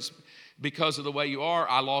inheritance because of the way you are,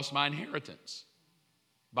 I lost my inheritance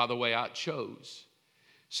by the way I chose.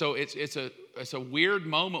 So it's a weird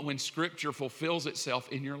moment when scripture fulfills itself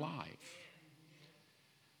in your life.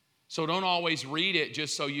 So don't always read it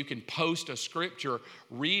just so you can post a scripture.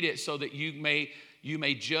 Read it so that you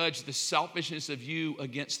may judge the selfishness of you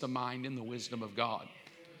against the mind and the wisdom of God.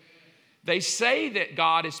 They say that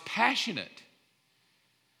God is passionate,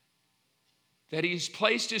 that He's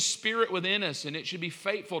placed His Spirit within us and it should be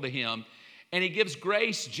faithful to Him. And He gives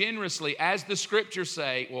grace generously. As the scriptures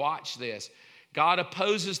say, watch this, God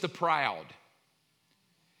opposes the proud.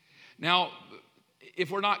 Now,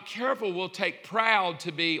 if we're not careful, we'll take proud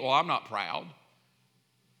to be, well, I'm not proud.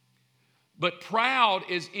 But proud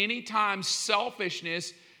is anytime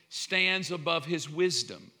selfishness stands above His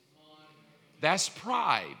wisdom. That's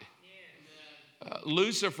pride.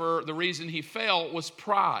 Lucifer, the reason he fell was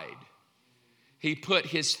pride. He put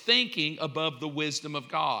his thinking above the wisdom of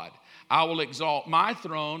God. I will exalt my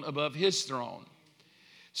throne above His throne.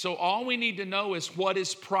 So all we need to know is, what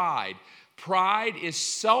is pride? Pride is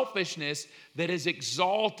selfishness that is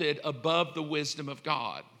exalted above the wisdom of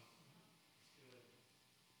God.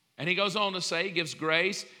 And he goes on to say, He gives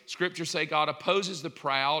grace. Scriptures say God opposes the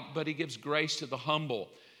proud, but He gives grace to the humble.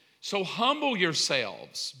 So humble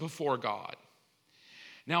yourselves before God.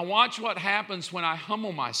 Now watch what happens when I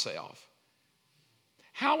humble myself.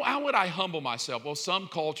 How would I humble myself? Well, some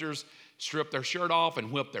cultures strip their shirt off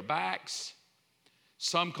and whip their backs.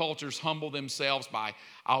 Some cultures humble themselves by,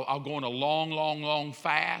 I'll go on a long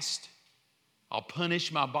fast. I'll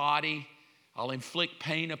punish my body. I'll inflict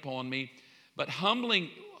pain upon me. But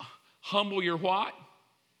humble your what?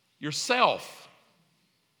 Yourself.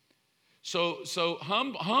 So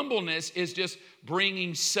humbleness is just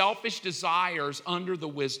bringing selfish desires under the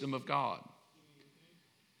wisdom of God.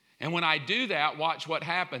 And when I do that, watch what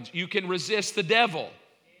happens. You can resist the devil.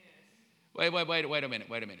 Wait a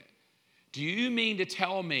minute. Do you mean to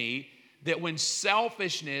tell me that when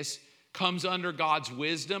selfishness comes under God's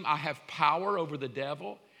wisdom, I have power over the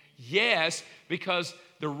devil? Yes, because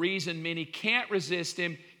the reason many can't resist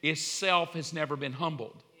him is self has never been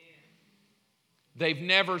humbled. They've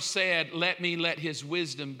never said, let his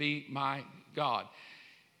wisdom be my God.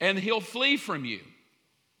 And he'll flee from you.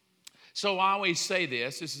 So I always say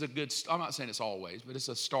this is a good, I'm not saying it's always, but it's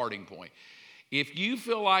a starting point. If you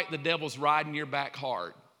feel like the devil's riding your back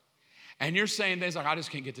hard, and you're saying things like, I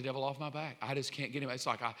just can't get the devil off my back. I just can't get him. It's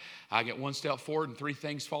like I get one step forward and three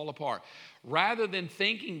things fall apart. Rather than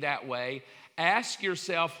thinking that way, ask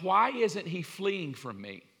yourself, why isn't he fleeing from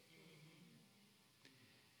me?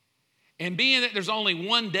 And being that there's only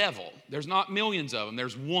one devil, there's not millions of them,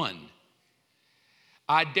 there's one.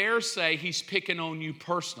 I dare say he's picking on you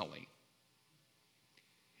personally.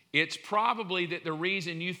 It's probably that the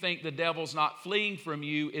reason you think the devil's not fleeing from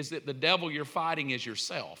you is that the devil you're fighting is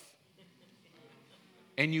yourself.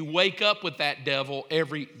 And you wake up with that devil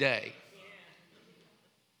every day.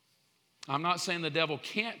 I'm not saying the devil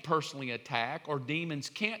can't personally attack or demons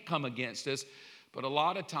can't come against us, but a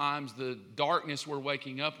lot of times the darkness we're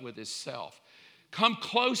waking up with is self. Come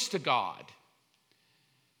close to God.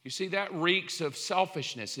 You see, that reeks of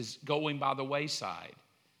selfishness is going by the wayside.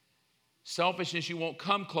 Selfishness, you won't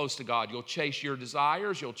come close to God. You'll chase your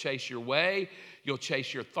desires, you'll chase your way, you'll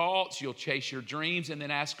chase your thoughts, you'll chase your dreams, and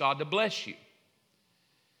then ask God to bless you.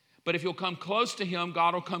 But if you'll come close to him,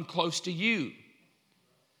 God will come close to you.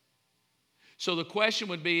 So the question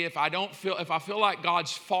would be, if I feel like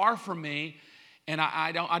God's far from me and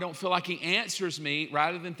I don't feel like he answers me,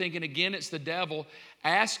 rather than thinking again it's the devil,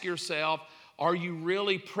 ask yourself, are you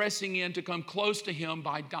really pressing in to come close to him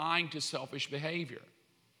by dying to selfish behavior?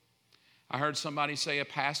 I heard somebody say, a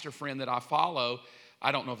pastor friend that I follow,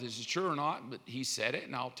 I don't know if this is true or not, but he said it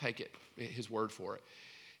and I'll take his word for it.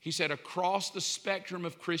 He said, across the spectrum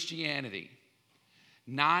of Christianity,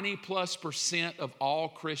 90+% of all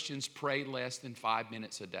Christians pray less than 5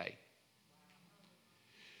 minutes a day.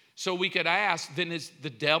 So we could ask, then is the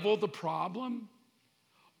devil the problem?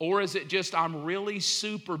 Or is it just I'm really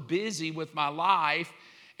super busy with my life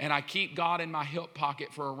and I keep God in my hip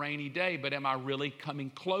pocket for a rainy day, but am I really coming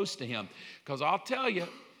close to him? Because I'll tell you,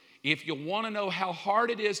 if you want to know how hard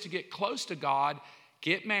it is to get close to God,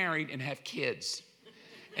 get married and have kids.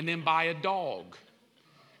 And then buy a dog,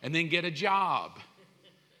 and then get a job,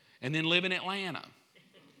 and then live in Atlanta.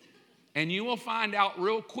 And you will find out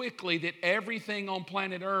real quickly that everything on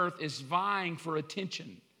planet Earth is vying for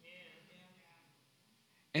attention.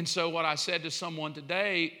 And so what I said to someone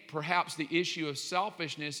today, perhaps the issue of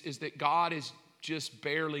selfishness is that God is just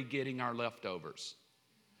barely getting our leftovers.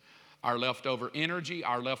 Our leftover energy,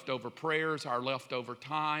 our leftover prayers, our leftover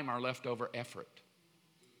time, our leftover effort.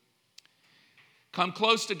 Come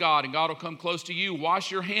close to God and God will come close to you.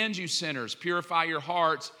 Wash your hands, you sinners. Purify your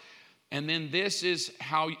hearts. And then this is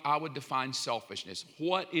how I would define selfishness.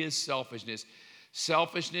 What is selfishness?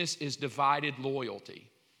 Selfishness is divided loyalty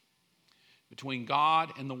between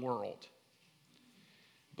God and the world.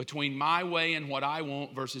 Between my way and what I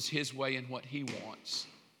want versus his way and what he wants.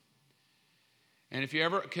 And if you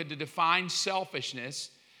ever could define selfishness,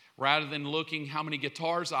 rather than looking how many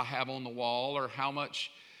guitars I have on the wall or how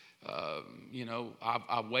much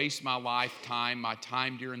I waste my lifetime, my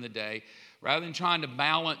time during the day. Rather than trying to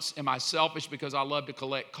balance, am I selfish because I love to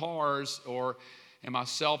collect cars, or am I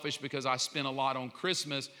selfish because I spend a lot on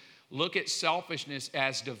Christmas? Look at selfishness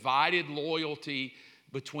as divided loyalty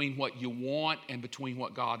between what you want and between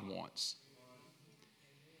what God wants.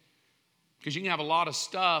 Because you can have a lot of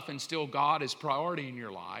stuff and still God is priority in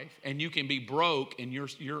your life, and you can be broke and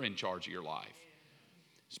you're in charge of your life.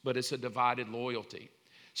 But it's a divided loyalty.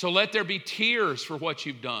 So let there be tears for what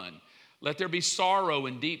you've done. Let there be sorrow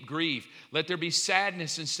and deep grief. Let there be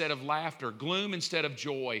sadness instead of laughter, gloom instead of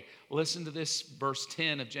joy. Listen to this, verse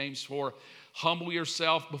 10 of James 4. Humble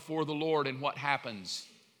yourself before the Lord, and what happens?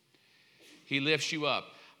 He lifts you up.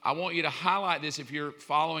 I want you to highlight this if you're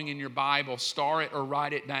following in your Bible. Star it or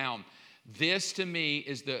write it down. This to me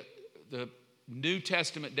is the New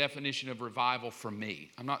Testament definition of revival for me.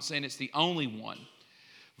 I'm not saying it's the only one.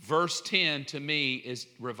 Verse 10 to me is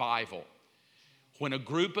revival. When a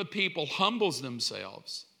group of people humbles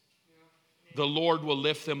themselves, the Lord will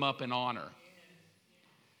lift them up in honor.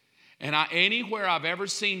 And anywhere I've ever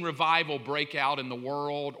seen revival break out in the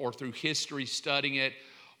world or through history studying it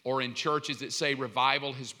or in churches that say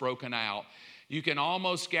revival has broken out, you can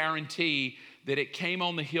almost guarantee that it came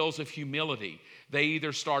on the heels of humility. They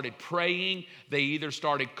either started praying, they either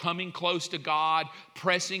started coming close to God,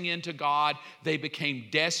 pressing into God. They became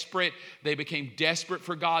desperate. They became desperate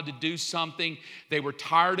for God to do something. They were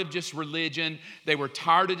tired of just religion. They were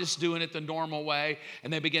tired of just doing it the normal way.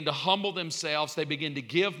 And they began to humble themselves. They began to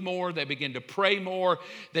give more. They began to pray more.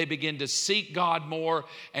 They began to seek God more.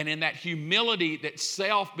 And in that humility, that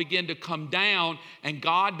self began to come down and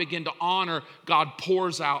God began to honor. God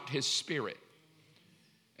pours out His Spirit.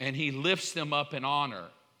 And He lifts them up in honor.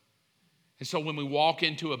 And so when we walk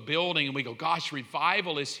into a building and we go, gosh,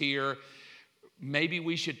 revival is here, maybe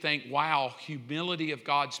we should think, wow, humility of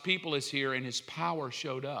God's people is here and His power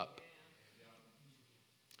showed up.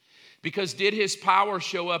 Because did His power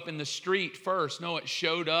show up in the street first? No, it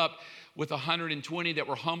showed up with 120 that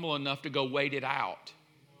were humble enough to go wait it out.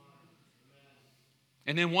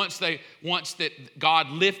 And then once that God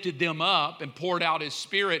lifted them up and poured out His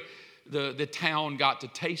Spirit, the town got the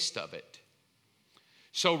taste of it.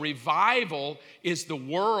 So revival is the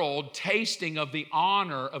world tasting of the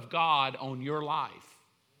honor of God on your life.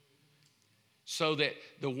 So that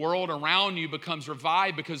the world around you becomes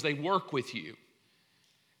revived because they work with you.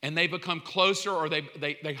 And they become closer, or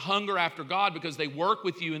they hunger after God because they work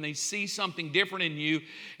with you and they see something different in you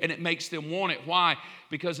and it makes them want it. Why?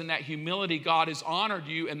 Because in that humility, God has honored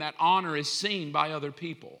you and that honor is seen by other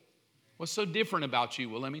people. What's so different about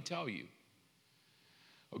you? Well, let me tell you.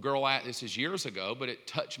 A girl, this is years ago, but it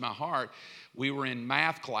touched my heart. We were in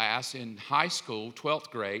math class in high school,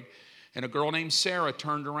 12th grade, and a girl named Sarah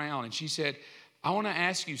turned around and she said, I want to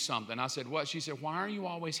ask you something. I said, what? She said, why are you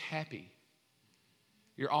always happy?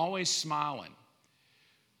 You're always smiling.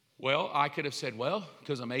 Well, I could have said, well,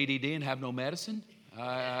 because I'm ADD and have no medicine.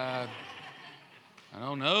 I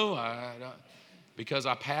don't know. Because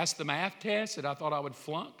I passed the math test and I thought I would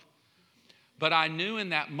flunk. But I knew in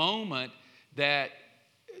that moment that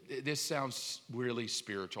this sounds really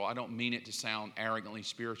spiritual. I don't mean it to sound arrogantly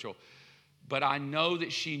spiritual. But I know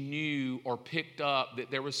that she knew or picked up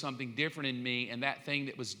that there was something different in me. And that thing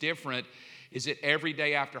that was different is that every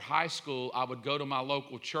day after high school, I would go to my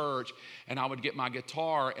local church and I would get my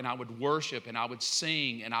guitar and I would worship and I would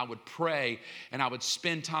sing and I would pray and I would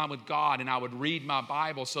spend time with God and I would read my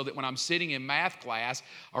Bible so that when I'm sitting in math class,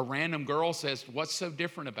 a random girl says, what's so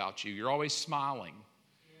different about you? You're always smiling.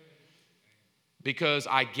 Because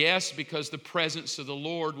the presence of the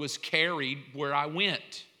Lord was carried where I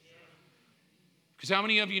went. Because how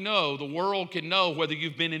many of you know the world can know whether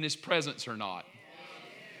you've been in His presence or not?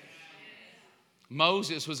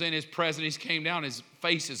 Moses was in His presence. He came down, his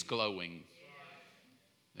face is glowing.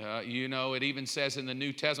 It even says in the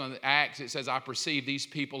New Testament, Acts, it says, I perceive these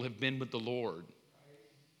people have been with the Lord.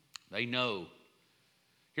 They know.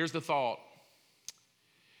 Here's the thought.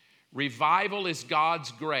 Revival is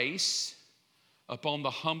God's grace upon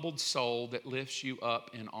the humbled soul that lifts you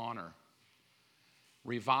up in honor.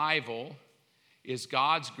 Revival is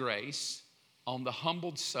God's grace on the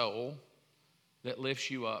humbled soul that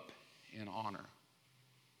lifts you up in honor.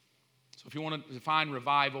 So if you want to define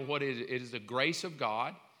revival, what is it? It is the grace of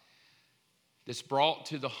God that's brought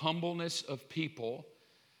to the humbleness of people,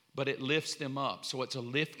 but it lifts them up. So it's a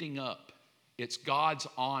lifting up. It's God's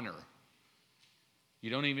honor.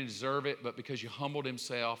 You don't even deserve it, but because you humbled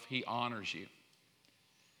Himself, He honors you.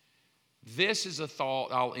 This is a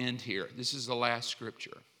thought, I'll end here. This is the last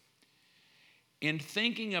scripture. In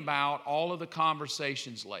thinking about all of the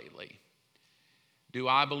conversations lately, do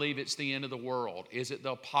I believe it's the end of the world? Is it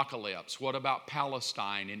the apocalypse? What about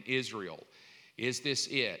Palestine and Israel? Is this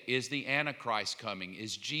it? Is the Antichrist coming?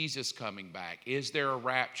 Is Jesus coming back? Is there a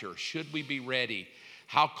rapture? Should we be ready?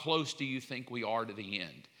 How close do you think we are to the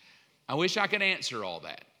end? I wish I could answer all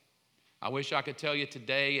that. I wish I could tell you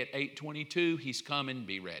today at 8:22, He's coming,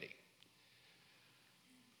 be ready.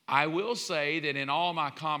 I will say that in all my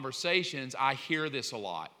conversations, I hear this a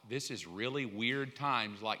lot. This is really weird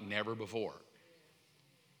times like never before.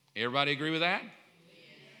 Everybody agree with that?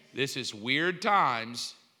 This is weird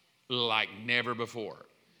times like never before.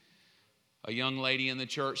 A young lady in the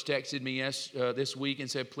church texted me this week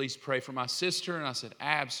and said, please pray for my sister. And I said,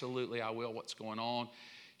 absolutely, I will. What's going on?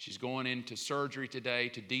 She's going into surgery today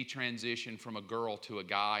to detransition from a girl to a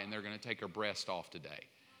guy, and they're going to take her breast off today.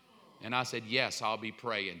 And I said, yes, I'll be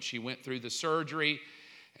praying. She went through the surgery,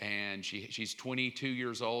 and she's 22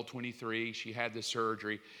 years old, 23. She had the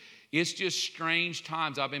surgery. It's just strange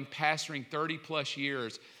times. I've been pastoring 30 plus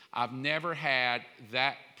years. I've never had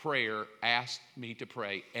that prayer asked me to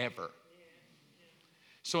pray ever.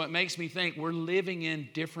 So it makes me think we're living in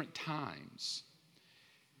different times.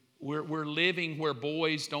 We're living where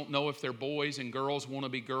boys don't know if they're boys and girls want to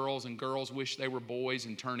be girls and girls wish they were boys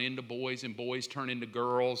and turn into boys and boys turn into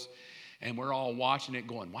girls. And we're all watching it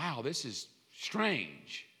going, wow, this is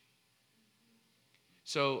strange.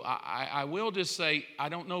 So I will just say, I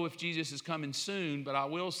don't know if Jesus is coming soon, but I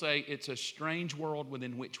will say it's a strange world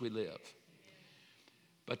within which we live.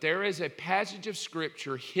 But there is a passage of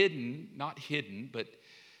Scripture not hidden, but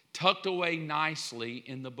tucked away nicely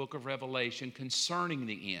in the book of Revelation concerning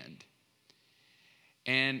the end.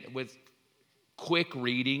 And with quick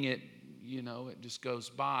reading, it just goes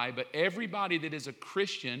by. But everybody that is a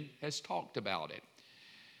Christian has talked about it.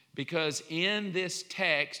 Because in this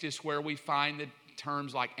text is where we find the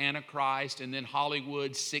terms like Antichrist and then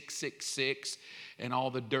Hollywood 666 and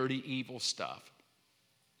all the dirty, evil stuff.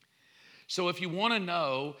 So if you want to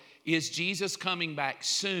know, is Jesus coming back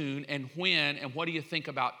soon and when, and what do you think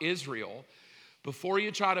about Israel? Before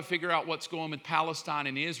you try to figure out what's going on with Palestine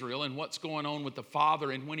and Israel and what's going on with the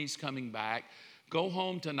Father and when He's coming back, go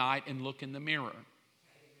home tonight and look in the mirror.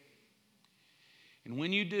 And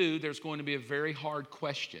when you do, there's going to be a very hard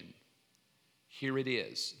question. Here it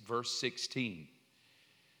is, verse 16.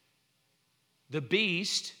 The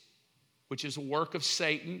beast, which is a work of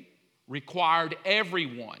Satan, required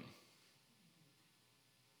everyone,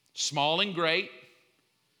 small and great.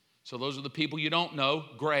 So those are the people you don't know.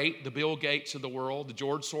 Great, the Bill Gates of the world, the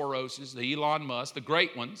George Soroses, the Elon Musk, the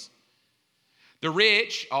great ones. The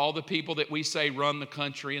rich, all the people that we say run the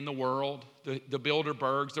country and the world, the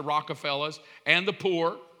Bilderbergs, the Rockefellers, and the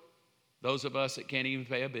poor, those of us that can't even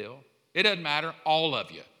pay a bill. It doesn't matter, all of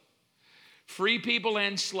you. Free people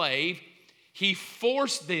and slave, he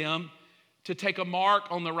forced them to take a mark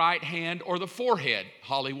on the right hand or the forehead,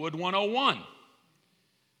 Hollywood 101.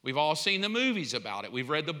 We've all seen the movies about it. We've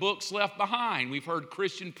read the books left behind. We've heard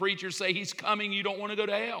Christian preachers say he's coming, you don't want to go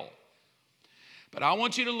to hell. But I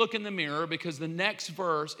want you to look in the mirror because the next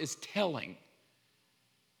verse is telling.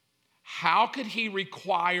 How could he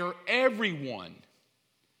require everyone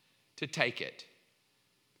to take it?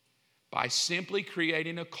 By simply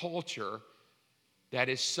creating a culture that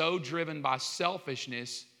is so driven by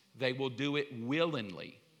selfishness, they will do it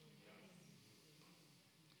willingly.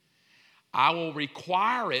 I will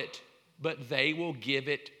require it, but they will give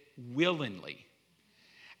it willingly.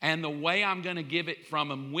 And the way I'm going to give it from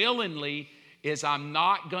them willingly is I'm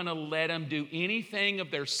not going to let them do anything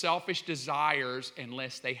of their selfish desires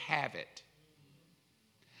unless they have it.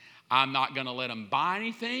 I'm not going to let them buy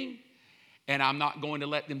anything, and I'm not going to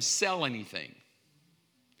let them sell anything.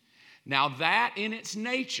 Now that in its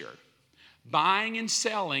nature, buying and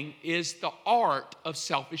selling is the art of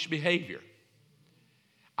selfish behavior.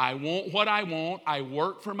 I want what I want. I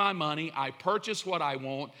work for my money. I purchase what I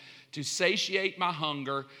want to satiate my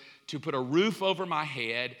hunger, to put a roof over my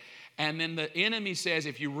head. And then the enemy says,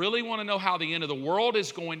 if you really want to know how the end of the world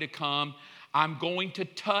is going to come, I'm going to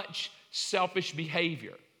touch selfish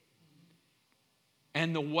behavior.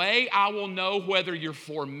 And the way I will know whether you're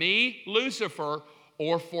for me, Lucifer,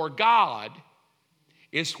 or for God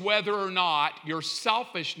is whether or not your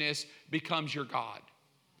selfishness becomes your God.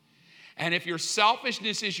 And if your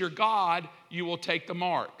selfishness is your God, you will take the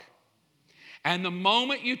mark. And the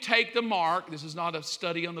moment you take the mark, this is not a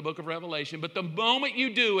study on the book of Revelation, but the moment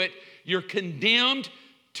you do it, you're condemned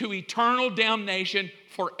to eternal damnation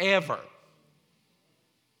forever.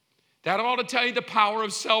 That ought to tell you the power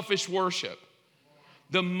of selfish worship.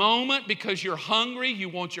 The moment, because you're hungry, you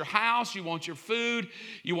want your house, you want your food,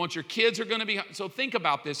 you want your kids are going to be. So think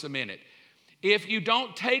about this a minute. If you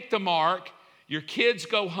don't take the mark, your kids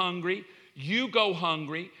go hungry, you go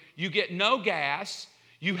hungry, you get no gas,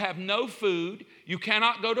 you have no food, you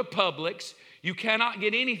cannot go to Publix, you cannot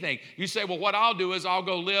get anything. You say, well, what I'll do is I'll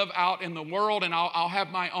go live out in the world and I'll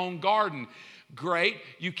have my own garden. Great.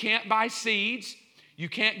 You can't buy seeds, you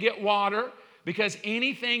can't get water, because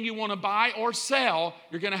anything you want to buy or sell,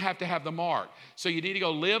 you're going to have the mark. So you need to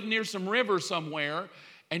go live near some river somewhere,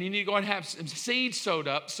 and you need to go and have some seeds sowed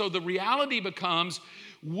up. So the reality becomes,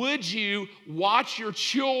 would you watch your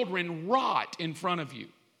children rot in front of you?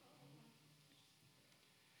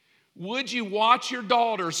 Would you watch your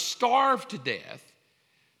daughter starve to death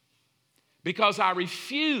because I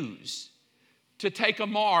refuse to take a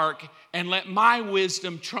mark and let my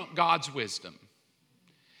wisdom trump God's wisdom?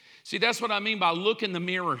 See, that's what I mean by look in the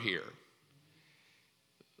mirror here.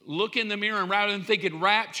 Look in the mirror, and rather than thinking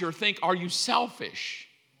rapture, think, are you selfish?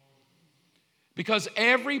 Because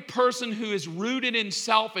every person who is rooted in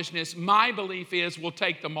selfishness, my belief is, will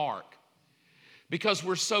take the mark. Because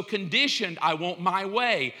we're so conditioned, I want my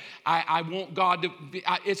way. I want God to be,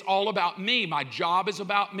 it's all about me. My job is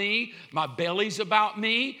about me. My belly's about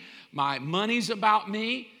me. My money's about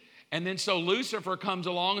me. And then so Lucifer comes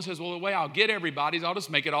along and says, well, the way I'll get everybody is I'll just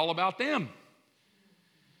make it all about them.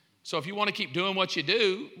 So if you want to keep doing what you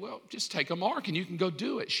do, well, just take a mark and you can go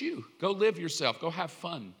do it. Shoo, go live yourself, go have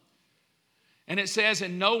fun. And it says,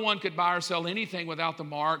 and no one could buy or sell anything without the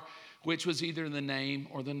mark, which was either the name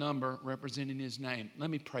or the number representing his name. Let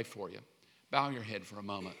me pray for you. Bow your head for a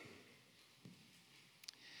moment.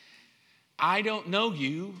 I don't know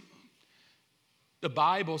you. The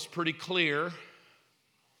Bible's pretty clear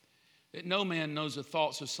that no man knows the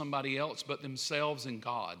thoughts of somebody else but themselves and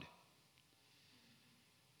God.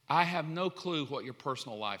 I have no clue what your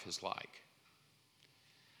personal life is like.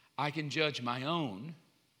 I can judge my own.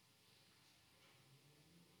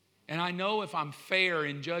 And I know if I'm fair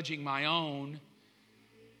in judging my own,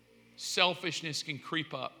 selfishness can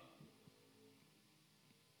creep up.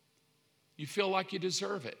 You feel like you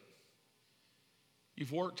deserve it.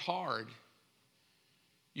 You've worked hard.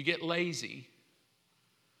 You get lazy.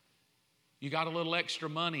 You got a little extra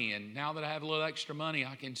money, and now that I have a little extra money,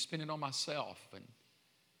 I can spend it on myself. And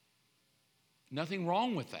nothing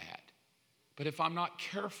wrong with that. But if I'm not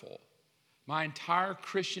careful, my entire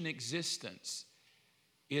Christian existence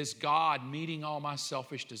is God meeting all my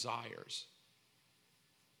selfish desires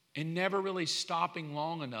and never really stopping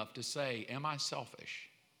long enough to say, am I selfish?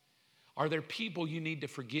 Are there people you need to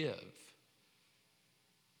forgive?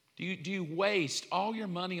 Do you waste all your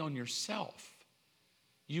money on yourself?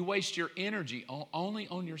 You waste your energy only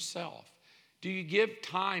on yourself? Do you give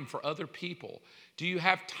time for other people? Do you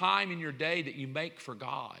have time in your day that you make for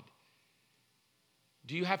God?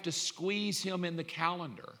 Do you have to squeeze Him in the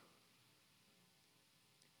calendar?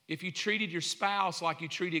 If you treated your spouse like you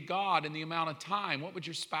treated God in the amount of time, what would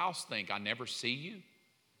your spouse think? I never see you?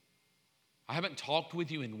 I haven't talked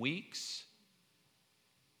with you in weeks?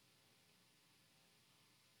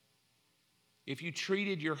 If you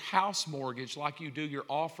treated your house mortgage like you do your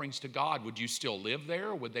offerings to God, would you still live there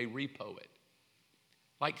or would they repo it?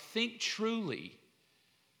 Like, think truly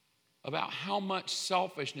about how much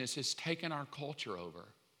selfishness has taken our culture over.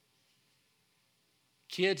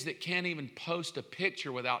 Kids that can't even post a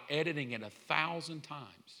picture without editing it 1,000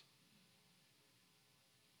 times.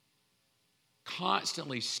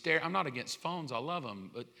 Constantly stare. I'm not against phones, I love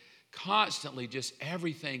them, but constantly just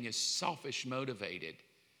everything is selfish motivated.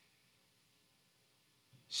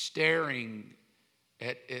 Staring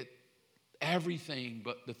at everything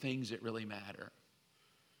but the things that really matter.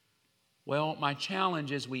 Well, my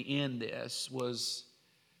challenge as we end this was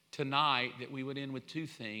tonight that we would end with two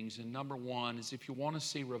things. And number one is, if you want to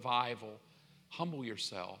see revival, humble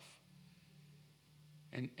yourself.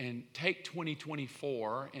 And take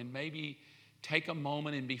 2024 and maybe take a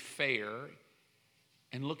moment and be fair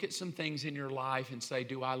and look at some things in your life and say,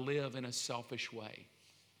 do I live in a selfish way?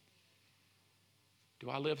 Do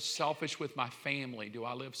I live selfish with my family? Do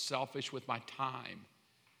I live selfish with my time?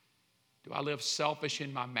 Do I live selfish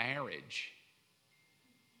in my marriage?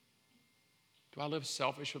 Do I live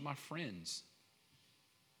selfish with my friends?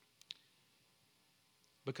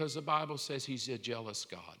 Because the Bible says He's a jealous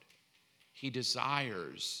God. He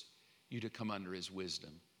desires you to come under His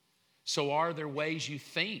wisdom. So are there ways you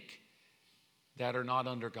think that are not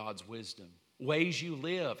under God's wisdom? Ways you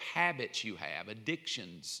live, habits you have,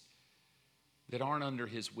 addictions that aren't under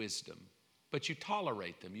His wisdom. But you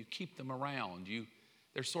tolerate them, you keep them around,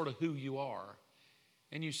 they're sort of who you are.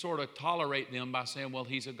 And you sort of tolerate them by saying, well,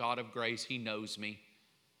 He's a God of grace, He knows me.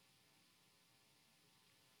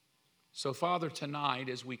 So, Father, tonight,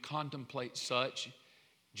 as we contemplate such,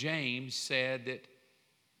 James said that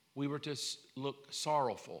we were to look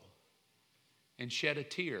sorrowful and shed a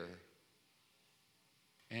tear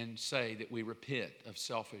and say that we repent of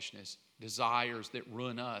selfishness, desires that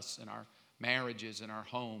ruin us and our marriages and our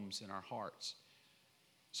homes and our hearts.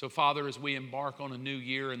 So, Father, as we embark on a new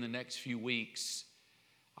year in the next few weeks,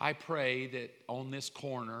 I pray that on this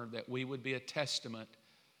corner that we would be a testament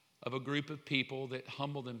of a group of people that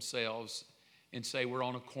humble themselves and say we're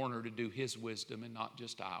on a corner to do His wisdom and not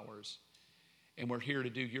just ours. And we're here to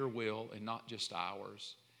do Your will and not just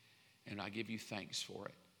ours. And I give You thanks for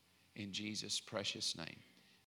it. In Jesus' precious name.